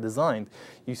was ever designed.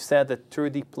 You said that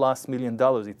 $30+ million.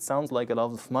 It sounds like a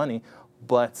lot of money,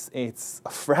 but it's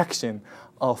a fraction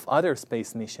of other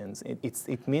space missions.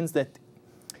 It means that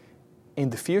in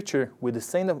the future, with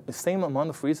the same amount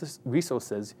of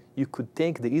resources, you could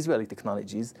take the Israeli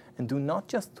technologies and do not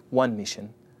just one mission,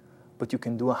 but you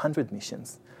can do 100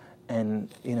 missions. And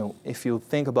you know, if you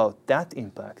think about that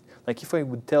impact, like if I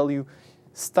would tell you,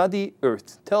 study Earth,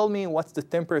 tell me what's the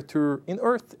temperature in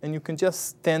Earth, and you can just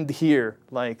stand here,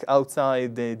 like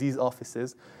outside these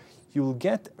offices, you will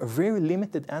get a very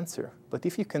limited answer. But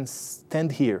if you can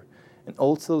stand here, and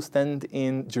also stand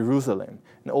in Jerusalem,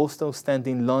 and also stand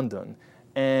in London,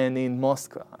 and in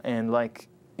Moscow, and like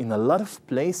in a lot of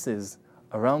places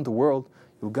around the world,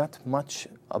 you'll get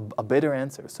a better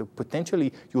answer. So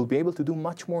potentially, you'll be able to do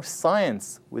much more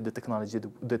science with the technology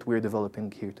that we're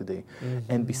developing here today.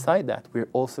 Mm-hmm. And beside that, we're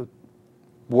also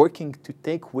working to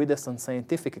take with us on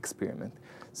scientific experiment.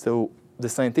 So the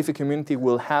scientific community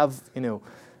will have, you know,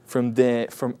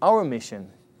 from our mission,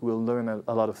 we'll learn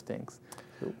a lot of things.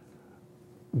 So,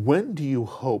 when do you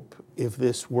hope, if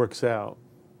this works out,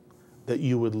 that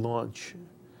you would launch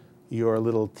your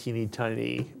little teeny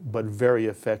tiny but very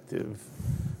effective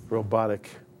robotic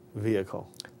vehicle?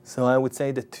 So I would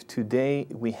say that today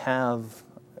we have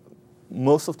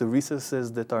most of the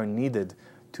resources that are needed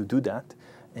to do that.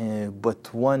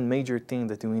 But one major thing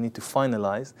that we need to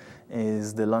finalize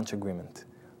is the launch agreement.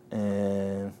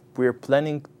 We're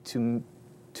planning to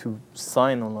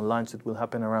sign on a launch that will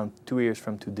happen around 2 years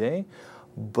from today,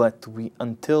 but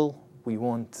until we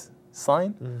won't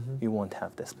sign, we won't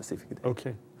have that specific date.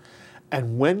 Okay.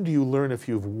 And when do you learn if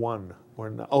you've won or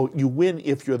not? Oh, you win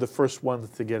if you're the first one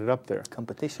to get it up there.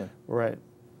 Competition. Right.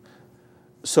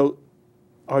 So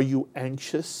are you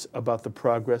anxious about the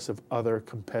progress of other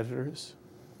competitors?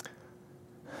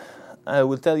 I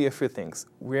will tell you a few things.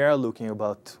 We are looking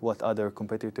about what other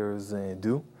competitors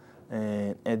do.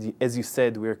 And as you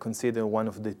said, we are considered one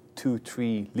of the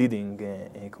 2-3 leading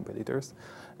competitors.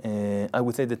 I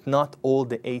would say that not all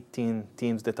the 18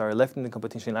 teams that are left in the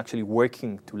competition are actually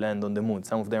working to land on the moon.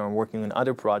 Some of them are working on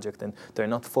other projects and they're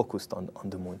not focused on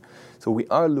the moon. So we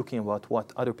are looking about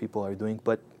what other people are doing,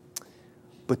 but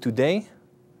today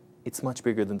it's much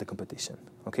bigger than the competition.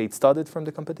 Okay, it started from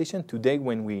the competition. Today,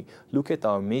 when we look at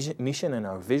our mission and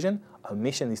our vision, our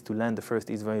mission is to land the first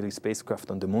Israeli spacecraft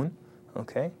on the moon.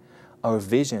 Okay, our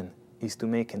vision is to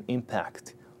make an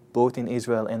impact both in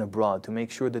Israel and abroad, to make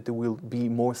sure that there will be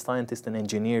more scientists and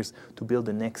engineers to build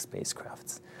the next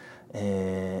spacecrafts,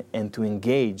 and to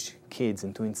engage kids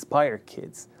and to inspire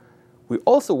kids. We're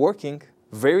also working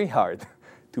very hard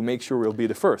to make sure we'll be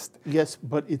the first. Yes,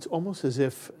 but it's almost as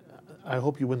if, I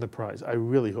hope you win the prize. I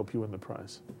really hope you win the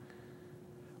prize.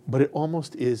 But it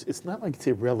almost is, it's not like it's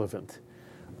irrelevant,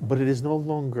 but it is no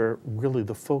longer really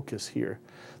the focus here.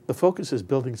 The focus is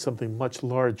building something much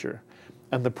larger.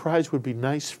 And the prize would be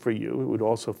nice for you. It would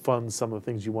also fund some of the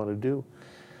things you want to do.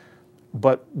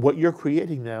 But what you're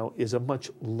creating now is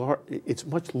it's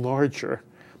much larger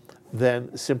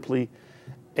than simply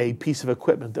a piece of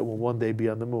equipment that will one day be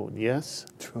on the moon, yes?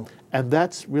 True. And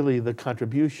that's really the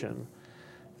contribution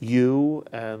you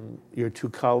and your 2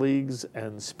 colleagues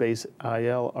and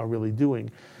SpaceIL are really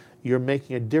doing. You're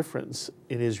making a difference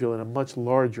in Israel in a much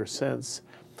larger sense.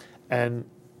 And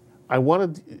I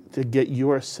wanted to get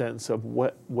your sense of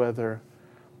whether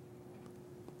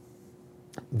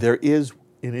there is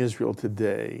in Israel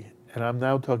today, and I'm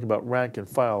now talking about rank and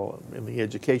file in the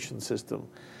education system,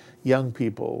 young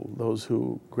people, those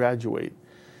who graduate.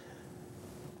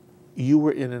 You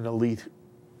were in an elite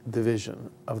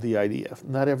division of the IDF.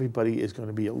 Not everybody is going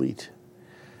to be elite.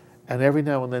 And every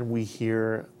now and then we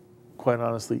hear, quite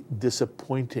honestly,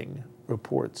 disappointing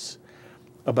reports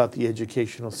about the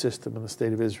educational system in the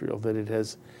state of Israel, that it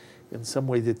has in some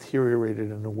way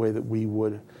deteriorated in a way that we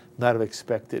would not have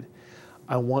expected.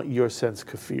 I want your sense,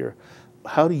 Kfir.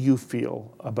 How do you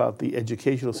feel about the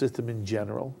educational system in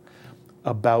general,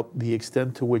 about the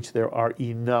extent to which there are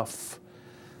enough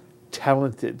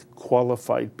talented,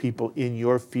 qualified people in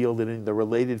your field and in the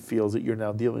related fields that you're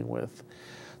now dealing with?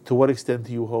 To what extent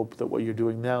do you hope that what you're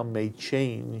doing now may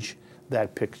change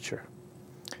that picture?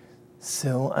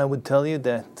 So I would tell you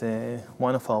that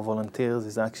one of our volunteers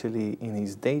is actually in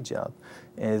his day job,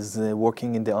 is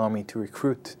working in the army to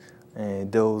recruit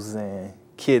those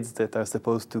kids that are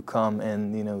supposed to come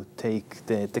and take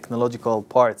the technological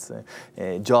parts,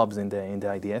 jobs in the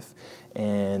IDF.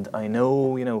 And I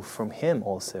know from him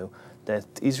also that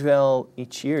Israel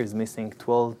each year is missing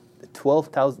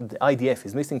 12,000. The IDF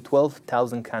is missing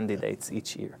 12,000 candidates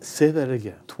each year. Say that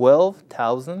again.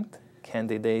 12,000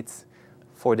 candidates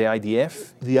for the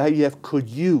IDF. The IDF could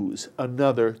use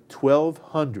another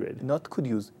 1,200. Not could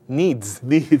use, needs.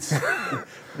 Needs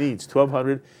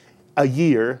 1,200 a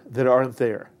year that aren't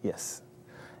there. Yes.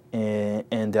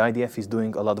 And the IDF is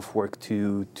doing a lot of work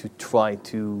to try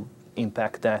to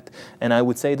impact that. And I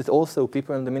would say that also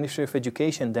people in the Ministry of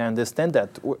Education, they understand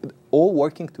that. We're all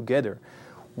working together.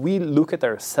 We look at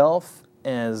ourselves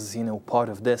as part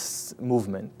of this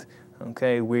movement.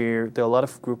 Okay, there are a lot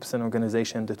of groups and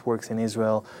organizations that works in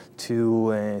Israel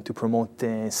to promote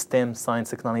STEM, science,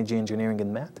 technology, engineering,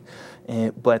 and math.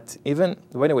 But even,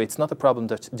 by the way, it's not a problem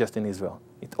just in Israel.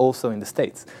 It's also in the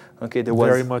States. Okay,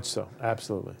 very much so,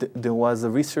 absolutely. There was a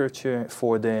researcher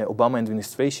for the Obama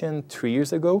administration 3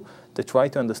 years ago that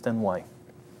tried to understand why.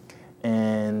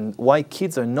 And why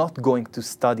kids are not going to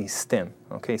study STEM,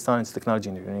 okay, science,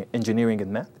 technology, engineering,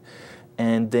 and math.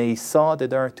 And they saw that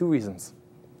there are two reasons.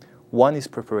 One is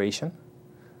preparation,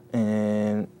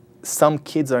 and some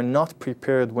kids are not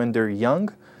prepared when they're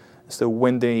young, so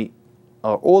when they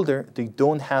are older, they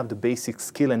don't have the basic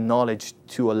skill and knowledge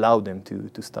to allow them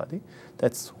to study.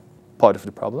 That's part of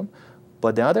the problem.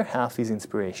 But the other half is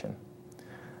inspiration.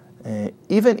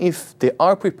 Even if they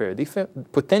are prepared, if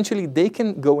potentially they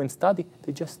can go and study,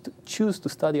 they just choose to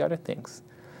study other things.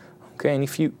 Okay, and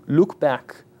if you look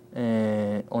back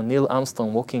on Neil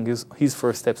Armstrong walking his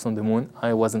first steps on the moon.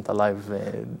 I wasn't alive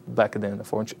back then,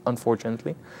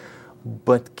 unfortunately.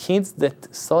 But kids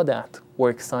that saw that were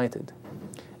excited.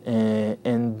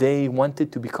 And they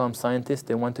wanted to become scientists,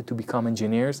 they wanted to become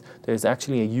engineers. There's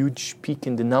actually a huge peak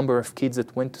in the number of kids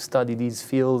that went to study these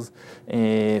fields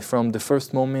from the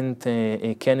first moment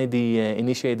Kennedy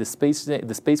initiated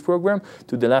the space program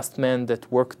to the last man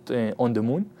that worked on the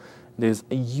moon. There's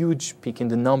a huge peak in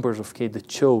the numbers of kids that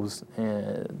chose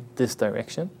this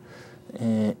direction,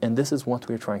 and this is what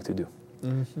we're trying to do.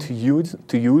 Mm-hmm.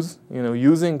 To use,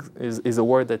 using is a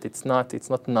word that it's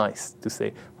not nice to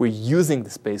say. We're using the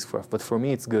spacecraft, but for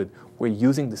me it's good. We're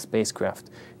using the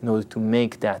spacecraft in order to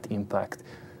make that impact.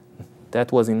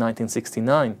 That was in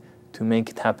 1969. To make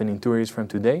it happen in 2 years from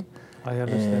today. I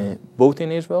understand. Both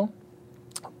in Israel,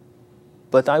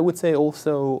 but I would say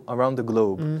also around the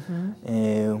globe.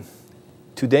 Mm-hmm.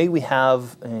 Today we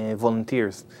have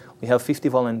volunteers. We have 50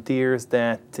 volunteers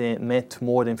that met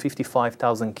more than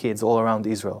 55,000 kids all around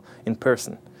Israel in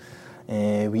person.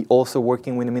 We also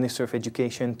working with the Ministry of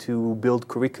Education to build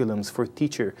curriculums for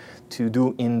teachers to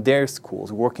do in their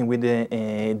schools, working with the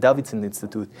Davidson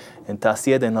Institute and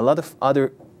Tasiyada and a lot of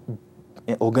other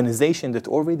organizations that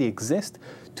already exist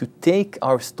to take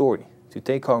our story, to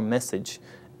take our message,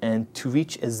 and to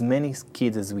reach as many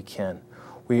kids as we can.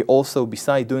 We also,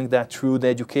 besides doing that through the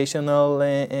educational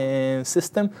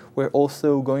system, we're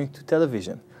also going to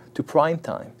television, to prime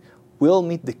time. We'll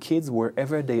meet the kids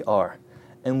wherever they are,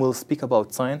 and we'll speak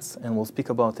about science, and we'll speak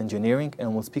about engineering,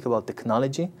 and we'll speak about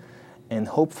technology, and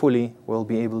hopefully we'll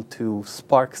be able to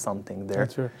spark something there.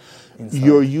 That's right.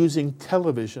 You're using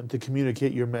television to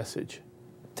communicate your message.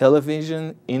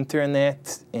 Television,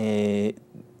 internet,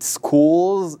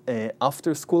 schools,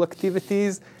 after-school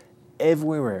activities,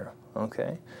 everywhere.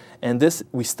 Okay, and this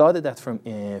we started that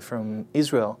from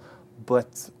Israel,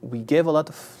 but we gave a lot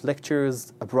of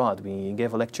lectures abroad. We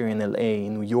gave a lecture in LA,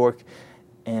 in New York,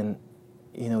 and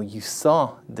you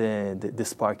saw the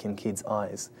spark in kids'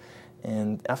 eyes,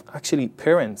 and actually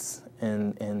parents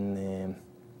and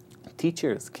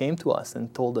teachers came to us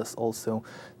and told us also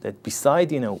that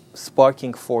beside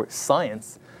sparking for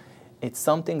science, it's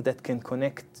something that can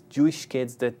connect Jewish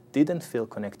kids that didn't feel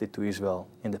connected to Israel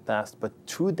in the past, but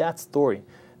through that story,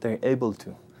 they're able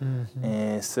to.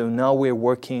 Mm-hmm. So now we're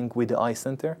working with the I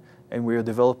Center, and we're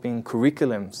developing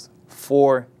curriculums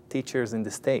for teachers in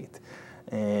the state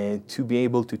to be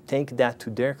able to take that to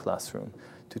their classroom,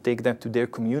 to take that to their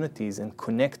communities and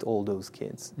connect all those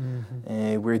kids.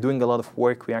 Mm-hmm. We're doing a lot of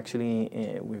work.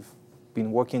 We've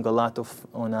been working a lot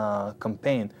on a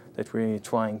campaign that we're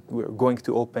going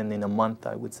to open in a month,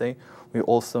 I would say. We're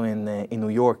also in New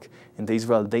York in the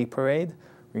Israel Day Parade.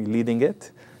 We're leading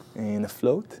it in a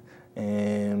float.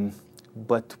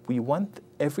 But we want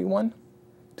everyone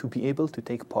to be able to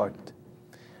take part.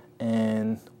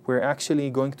 And we're actually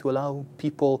going to allow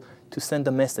people to send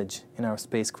a message in our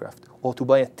spacecraft or to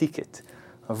buy a ticket,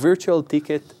 a virtual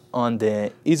ticket on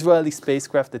the Israeli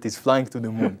spacecraft that is flying to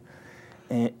the moon.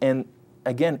 And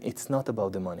again, it's not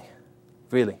about the money.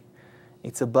 really.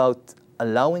 It's about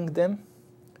allowing them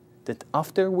that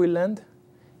after we land,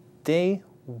 they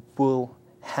will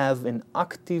have an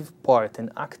active part,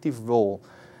 an active role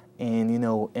in,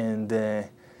 in the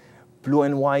blue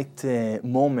and white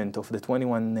moment of the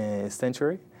 21st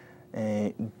century.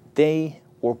 They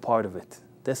were part of it.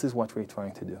 This is what we're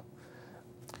trying to do.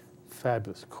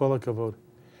 Fabulous. Kol hakavod.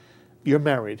 You're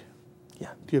married.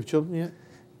 Yeah. Do you have children yet?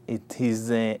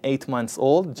 He's 8 months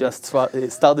old, just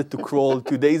started to crawl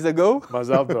 2 days ago.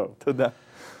 Mazal tov. Toda.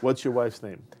 What's your wife's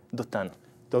name? Dotan.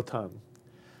 Dotan.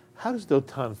 How does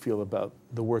Dotan feel about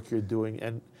the work you're doing?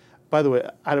 And by the way,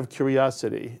 out of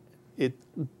curiosity,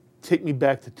 take me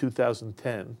back to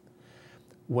 2010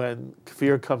 when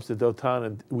Kfir comes to Dotan.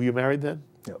 And were you married then?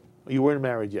 No. You weren't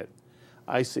married yet.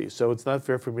 I see. So it's not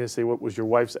fair for me to say what was your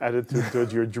wife's attitude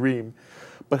towards your dream.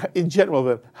 But in general,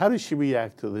 then, how does she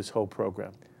react to this whole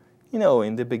program?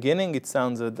 In the beginning, it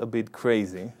sounded a bit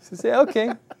crazy. She said,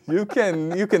 okay, you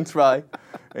can try.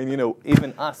 And,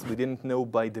 even us, we didn't know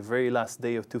by the very last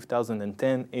day of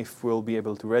 2010 if we'll be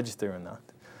able to register or not.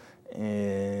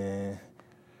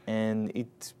 And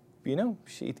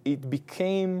it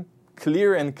became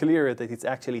clearer and clearer that it's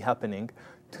actually happening.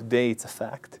 Today, it's a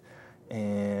fact.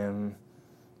 And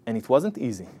it wasn't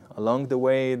easy. Along the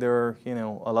way, there were,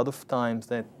 a lot of times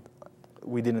that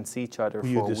we didn't see each other for a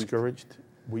week. Were you discouraged?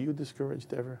 Were you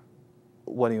discouraged ever?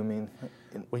 What do you mean?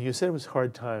 When you said it was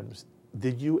hard times,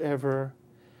 did you ever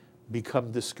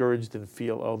become discouraged and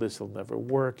feel, oh, this will never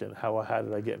work, and how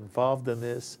did I get involved in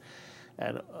this?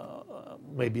 And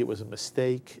maybe it was a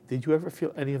mistake. Did you ever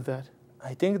feel any of that?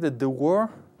 I think that there were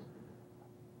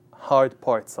hard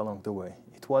parts along the way.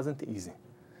 It wasn't easy.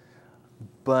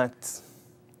 But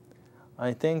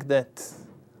I think that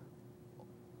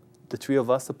the three of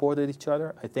us supported each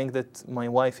other. I think that my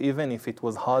wife, even if it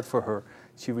was hard for her,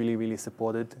 she really, really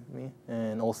supported me,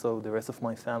 and also the rest of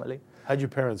my family. How'd your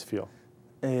parents feel?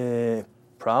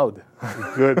 Proud.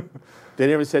 Good. They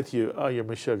never said to you, oh, you're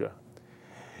Meshuggah.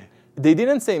 They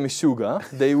didn't say Meshuggah.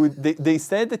 They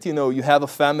said that, you have a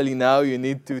family now, you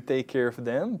need to take care of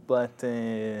them, but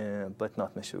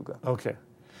not Meshuggah. Okay.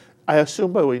 I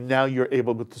assume, by the way, now you're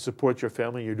able to support your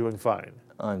family, you're doing fine.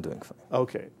 I'm doing fine.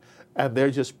 Okay. And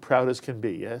they're just proud as can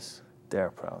be, yes?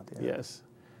 They're proud, yeah. Yes.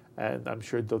 And I'm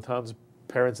sure Dotan's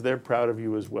parents, they're proud of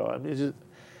you as well. I mean,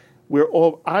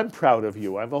 I'm proud of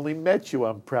you. I've only met you,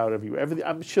 I'm proud of you.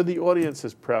 I'm sure the audience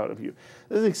is proud of you.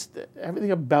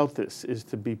 Everything about this is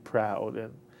to be proud.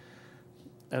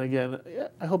 And again,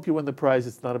 I hope you win the prize.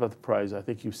 It's not about the prize. I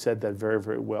think you said that very,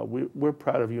 very well. We're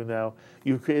proud of you now.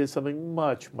 You've created something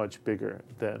much, much bigger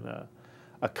than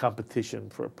a competition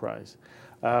for a prize.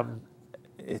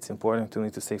 It's important to me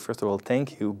to say, first of all,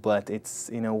 thank you. But it's,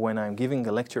 when I'm giving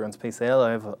a lecture on SpaceIL,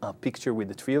 I have a picture with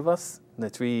the three of us, the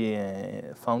three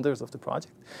founders of the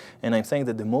project. And I'm saying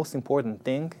that the most important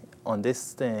thing on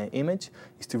this image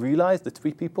is to realize that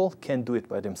three people can't do it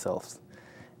by themselves.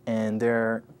 And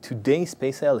today,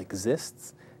 SpaceIL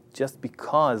exists just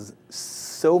because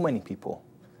so many people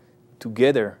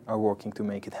together are working to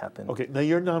make it happen. Okay, now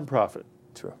you're a nonprofit.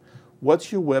 True.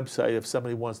 What's your website if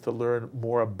somebody wants to learn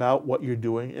more about what you're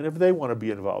doing and if they want to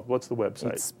be involved? What's the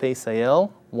website? It's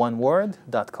spaceil.com.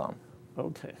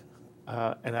 Okay.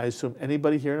 And I assume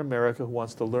anybody here in America who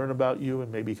wants to learn about you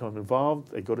and maybe become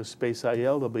involved, they go to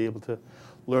SpaceIL, they'll be able to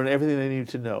learn everything they need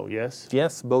to know, yes?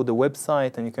 Yes, both the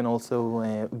website, and you can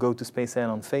also go to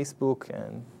SpaceIL on Facebook,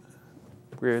 and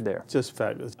we're there. Just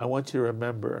fabulous. I want you to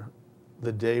remember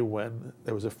the day when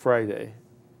there was a Friday.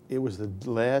 It was the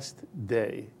last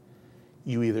day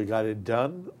you either got it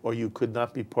done or you could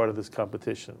not be part of this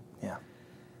competition. Yeah.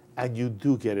 And you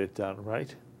do get it done,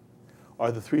 right?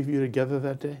 Are the three of you together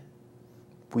that day?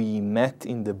 We met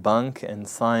in the bank and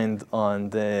signed on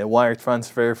the wire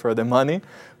transfer for the money.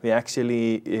 We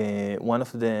actually, one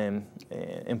of the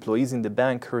employees in the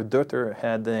bank, her daughter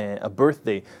had a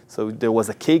birthday, so there was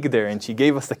a cake there, and she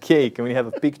gave us a cake, and we have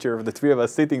a picture of the three of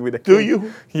us sitting with a cake. Do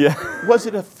you? Yeah. Was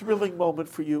it a thrilling moment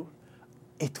for you?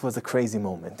 It was a crazy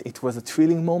moment. It was a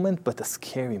thrilling moment, but a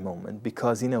scary moment,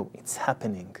 because, it's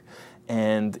happening.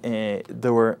 And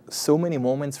there were so many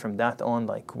moments from that on,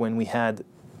 like when we had,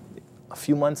 a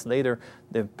few months later,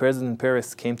 the President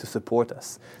Peres came to support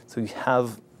us. So you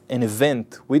have an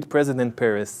event with President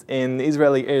Peres in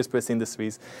Israeli Aerospace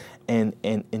Industries, and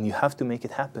you have to make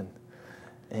it happen.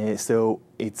 So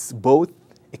it's both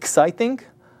exciting,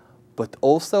 but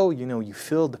also, you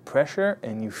feel the pressure,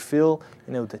 and you feel,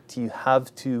 that you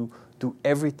have to do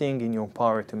everything in your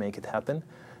power to make it happen.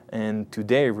 And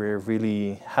today, we're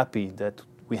really happy that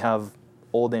we have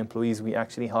all the employees. We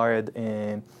actually hired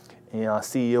a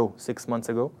CEO 6 months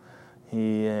ago.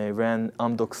 He ran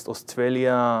Amdocs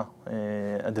Australia,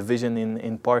 a division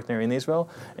in Partner in Israel,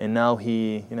 and now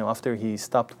he, after he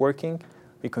stopped working,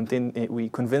 we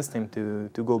convinced him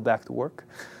to go back to work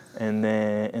and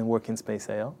work in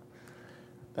SpaceIL.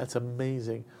 That's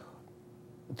amazing.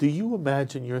 Do you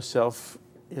imagine yourself,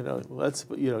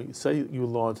 say you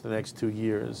launch in the next 2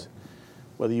 years,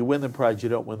 whether you win the prize, you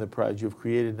don't win the prize, you've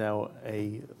created now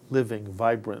a living,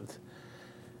 vibrant,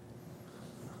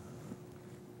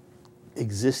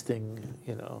 existing,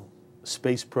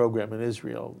 space program in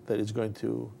Israel that is going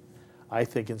to, I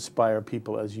think, inspire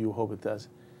people as you hope it does.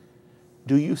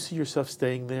 Do you see yourself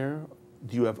staying there?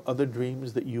 Do you have other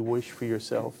dreams that you wish for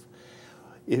yourself?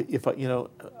 If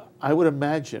I would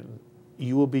imagine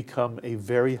you will become a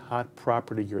very hot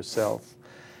property yourself,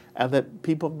 and that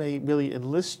people may really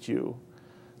enlist you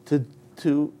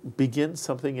to begin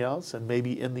something else, and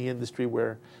maybe in the industry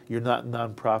where you're not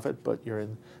nonprofit, but you're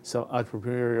in some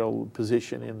entrepreneurial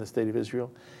position in the state of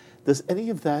Israel. Does any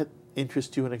of that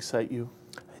interest you and excite you?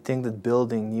 I think that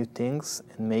building new things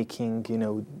and making,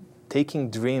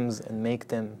 taking dreams and make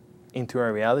them into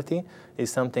a reality is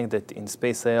something that in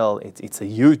SpaceIL, it's a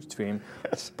huge dream.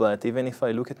 Yes. But even if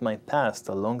I look at my past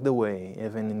along the way,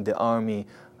 even in the Army,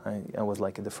 I was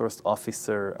like the first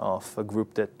officer of a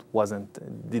group that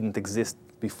didn't exist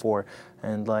before.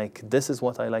 And like, this is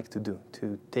what I like to do,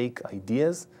 to take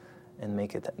ideas and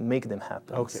make them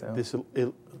happen. Okay, so.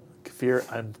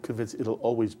 Kfir, I'm convinced it'll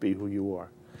always be who you are.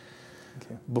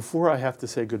 Okay. Before I have to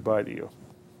say goodbye to you,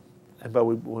 and but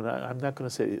I'm not going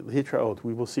to say hitraot,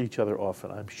 we will see each other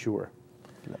often, I'm sure.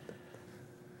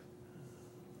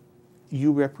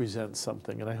 You represent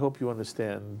something, and I hope you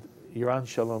understand. You're on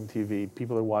Shalom TV.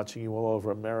 People are watching you all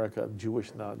over America,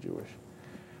 Jewish, non-Jewish.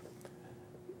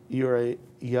 You're a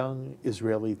young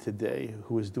Israeli today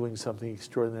who is doing something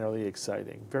extraordinarily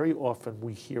exciting. Very often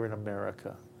we hear in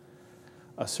America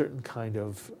a certain kind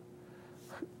of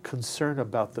concern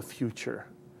about the future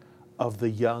of the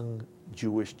young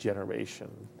Jewish generation.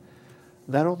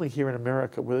 Not only here in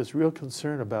America, where there's real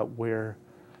concern about where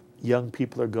young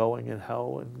people are going and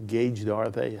how engaged are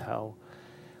they, how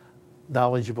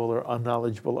knowledgeable or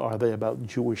unknowledgeable are they about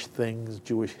Jewish things,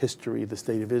 Jewish history, the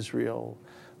state of Israel,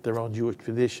 their own Jewish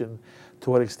tradition. To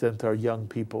what extent are young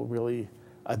people really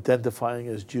identifying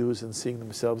as Jews and seeing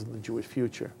themselves in the Jewish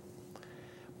future?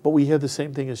 But we hear the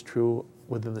same thing is true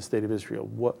within the state of Israel.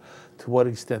 To what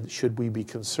extent should we be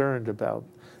concerned about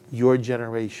your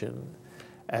generation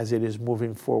as it is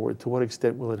moving forward? To what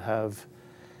extent will it have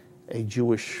a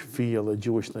Jewish feel, a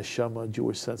Jewish neshama, a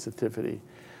Jewish sensitivity?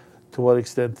 To what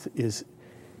extent is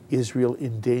Israel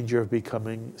in danger of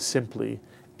becoming simply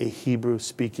a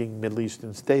Hebrew-speaking Middle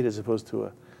Eastern state as opposed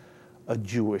to a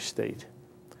Jewish state?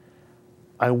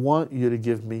 I want you to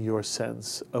give me your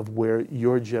sense of where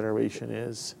your generation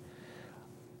is.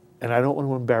 And I don't want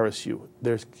to embarrass you.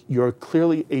 You're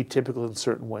clearly atypical in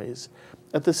certain ways.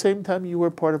 At the same time, you were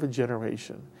part of a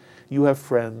generation. You have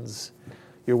friends.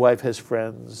 Your wife has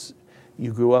friends.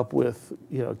 You grew up with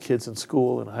kids in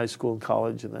school and high school and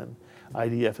college and then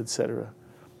IDF, etc.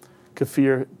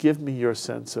 Kfir, give me your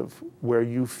sense of where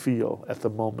you feel at the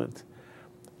moment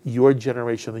your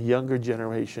generation, the younger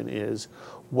generation, is,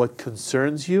 what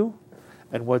concerns you,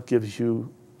 and what gives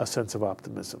you a sense of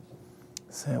optimism.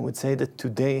 So I would say that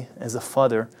today, as a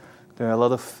father, there are a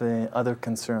lot of other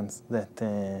concerns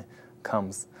that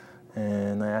comes.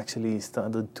 And I actually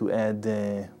started to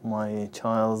add my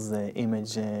child's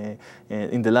image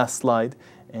in the last slide,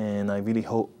 and I really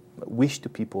wish to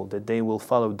people that they will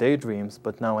follow their dreams,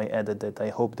 but now I added that I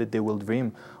hope that they will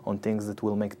dream on things that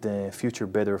will make the future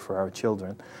better for our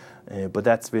children. But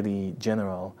that's really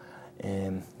general.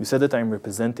 You said that I'm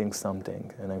representing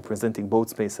something, and I'm presenting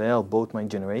both SpaceIL, both my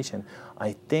generation.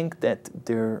 I think that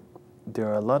there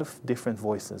are a lot of different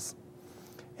voices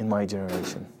in my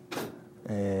generation.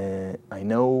 I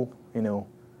know,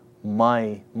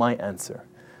 my answer.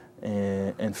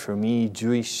 And for me,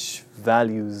 Jewish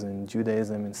values and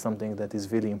Judaism is something that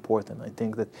is really important. I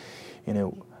think that,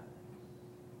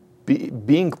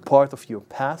 being part of your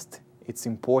past, it's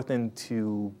important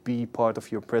to be part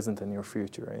of your present and your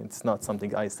future. And it's not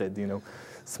something I said,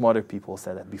 smarter people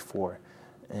said that before.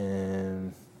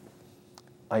 And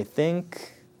I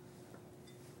think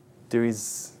there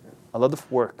is a lot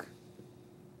of work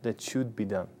that should be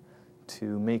done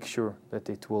to make sure that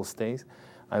it will stay.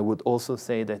 I would also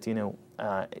say that,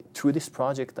 through this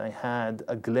project, I had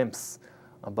a glimpse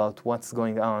about what's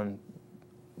going on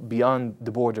beyond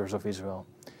the borders of Israel.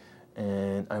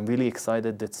 And I'm really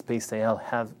excited that SpaceIL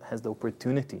has the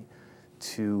opportunity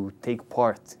to take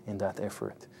part in that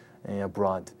effort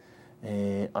abroad.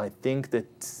 I think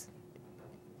that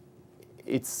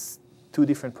it's two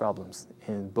different problems,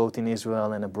 both in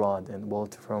Israel and abroad, and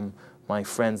both from my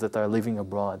friends that are living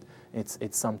abroad.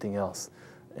 It's something else.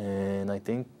 And I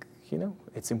think,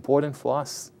 it's important for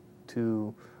us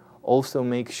to also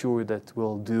make sure that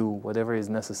we'll do whatever is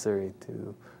necessary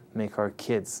to make our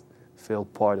kids feel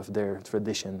part of their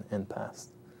tradition and past.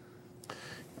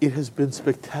 It has been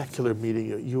spectacular meeting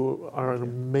you. You are an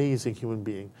amazing human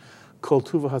being. Kol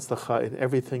tuva hatzlacha in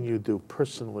everything you do,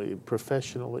 personally,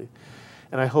 professionally.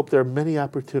 And I hope there are many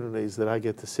opportunities that I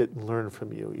get to sit and learn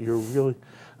from you. You're really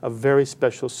a very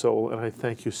special soul, and I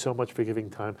thank you so much for giving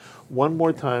time. One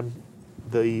more time,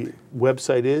 the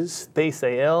website is?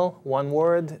 SpaceIL, one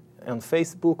word, on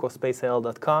Facebook or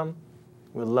spaceil.com.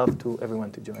 We'd love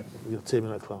everyone to join.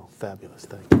 Fabulous,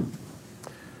 thank you.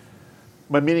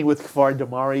 My meeting with Kfir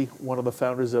Damari, one of the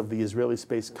founders of the Israeli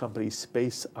space company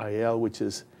SpaceIL, which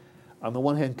is, on the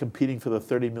one hand, competing for the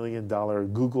 $30 million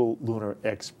Google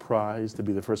LunarX Prize to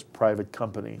be the first private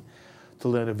company to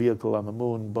land a vehicle on the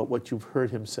moon. But what you've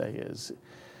heard him say is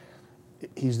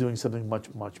he's doing something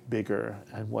much, much bigger.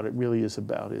 And what it really is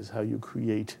about is how you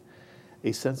create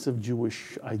a sense of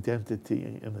Jewish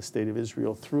identity in the state of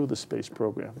Israel through the space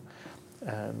program.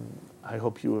 And I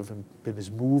hope you have been as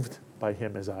moved by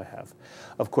him as I have.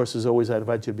 Of course, as always, I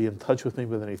invite you to be in touch with me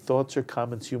with any thoughts or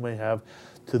comments you may have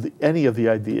to any of the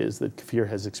ideas that Kfir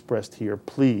has expressed here.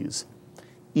 Please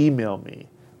email me,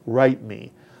 write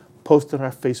me, post on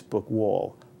our Facebook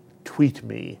wall, tweet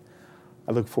me.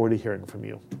 I look forward to hearing from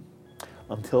you.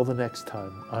 Until the next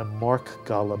time, I'm Mark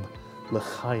Golub.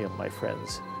 L'chaim, my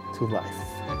friends, to life.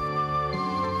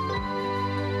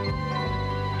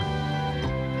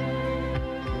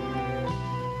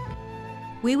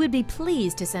 We would be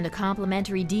pleased to send a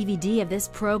complimentary DVD of this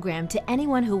program to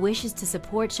anyone who wishes to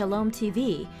support Shalom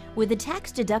TV with a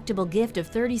tax-deductible gift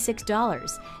of $36,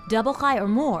 double chai or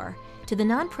more, to the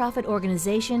nonprofit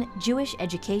organization Jewish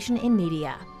Education in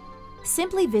Media.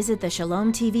 Simply visit the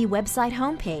Shalom TV website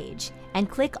homepage and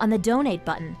click on the Donate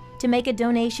button to make a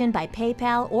donation by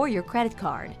PayPal or your credit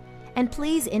card. And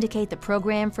please indicate the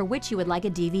program for which you would like a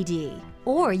DVD.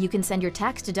 Or you can send your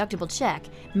tax-deductible check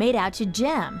made out to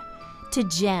GEM,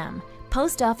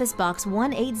 Post Office Box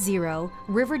 180,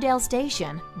 Riverdale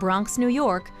Station, Bronx, New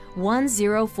York,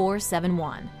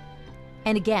 10471.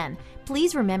 And again,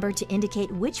 please remember to indicate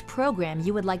which program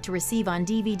you would like to receive on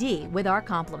DVD with our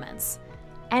compliments.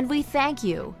 And we thank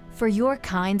you for your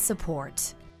kind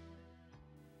support.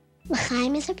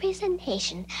 L'chaim is a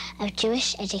presentation of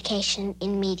Jewish Education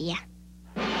in Media.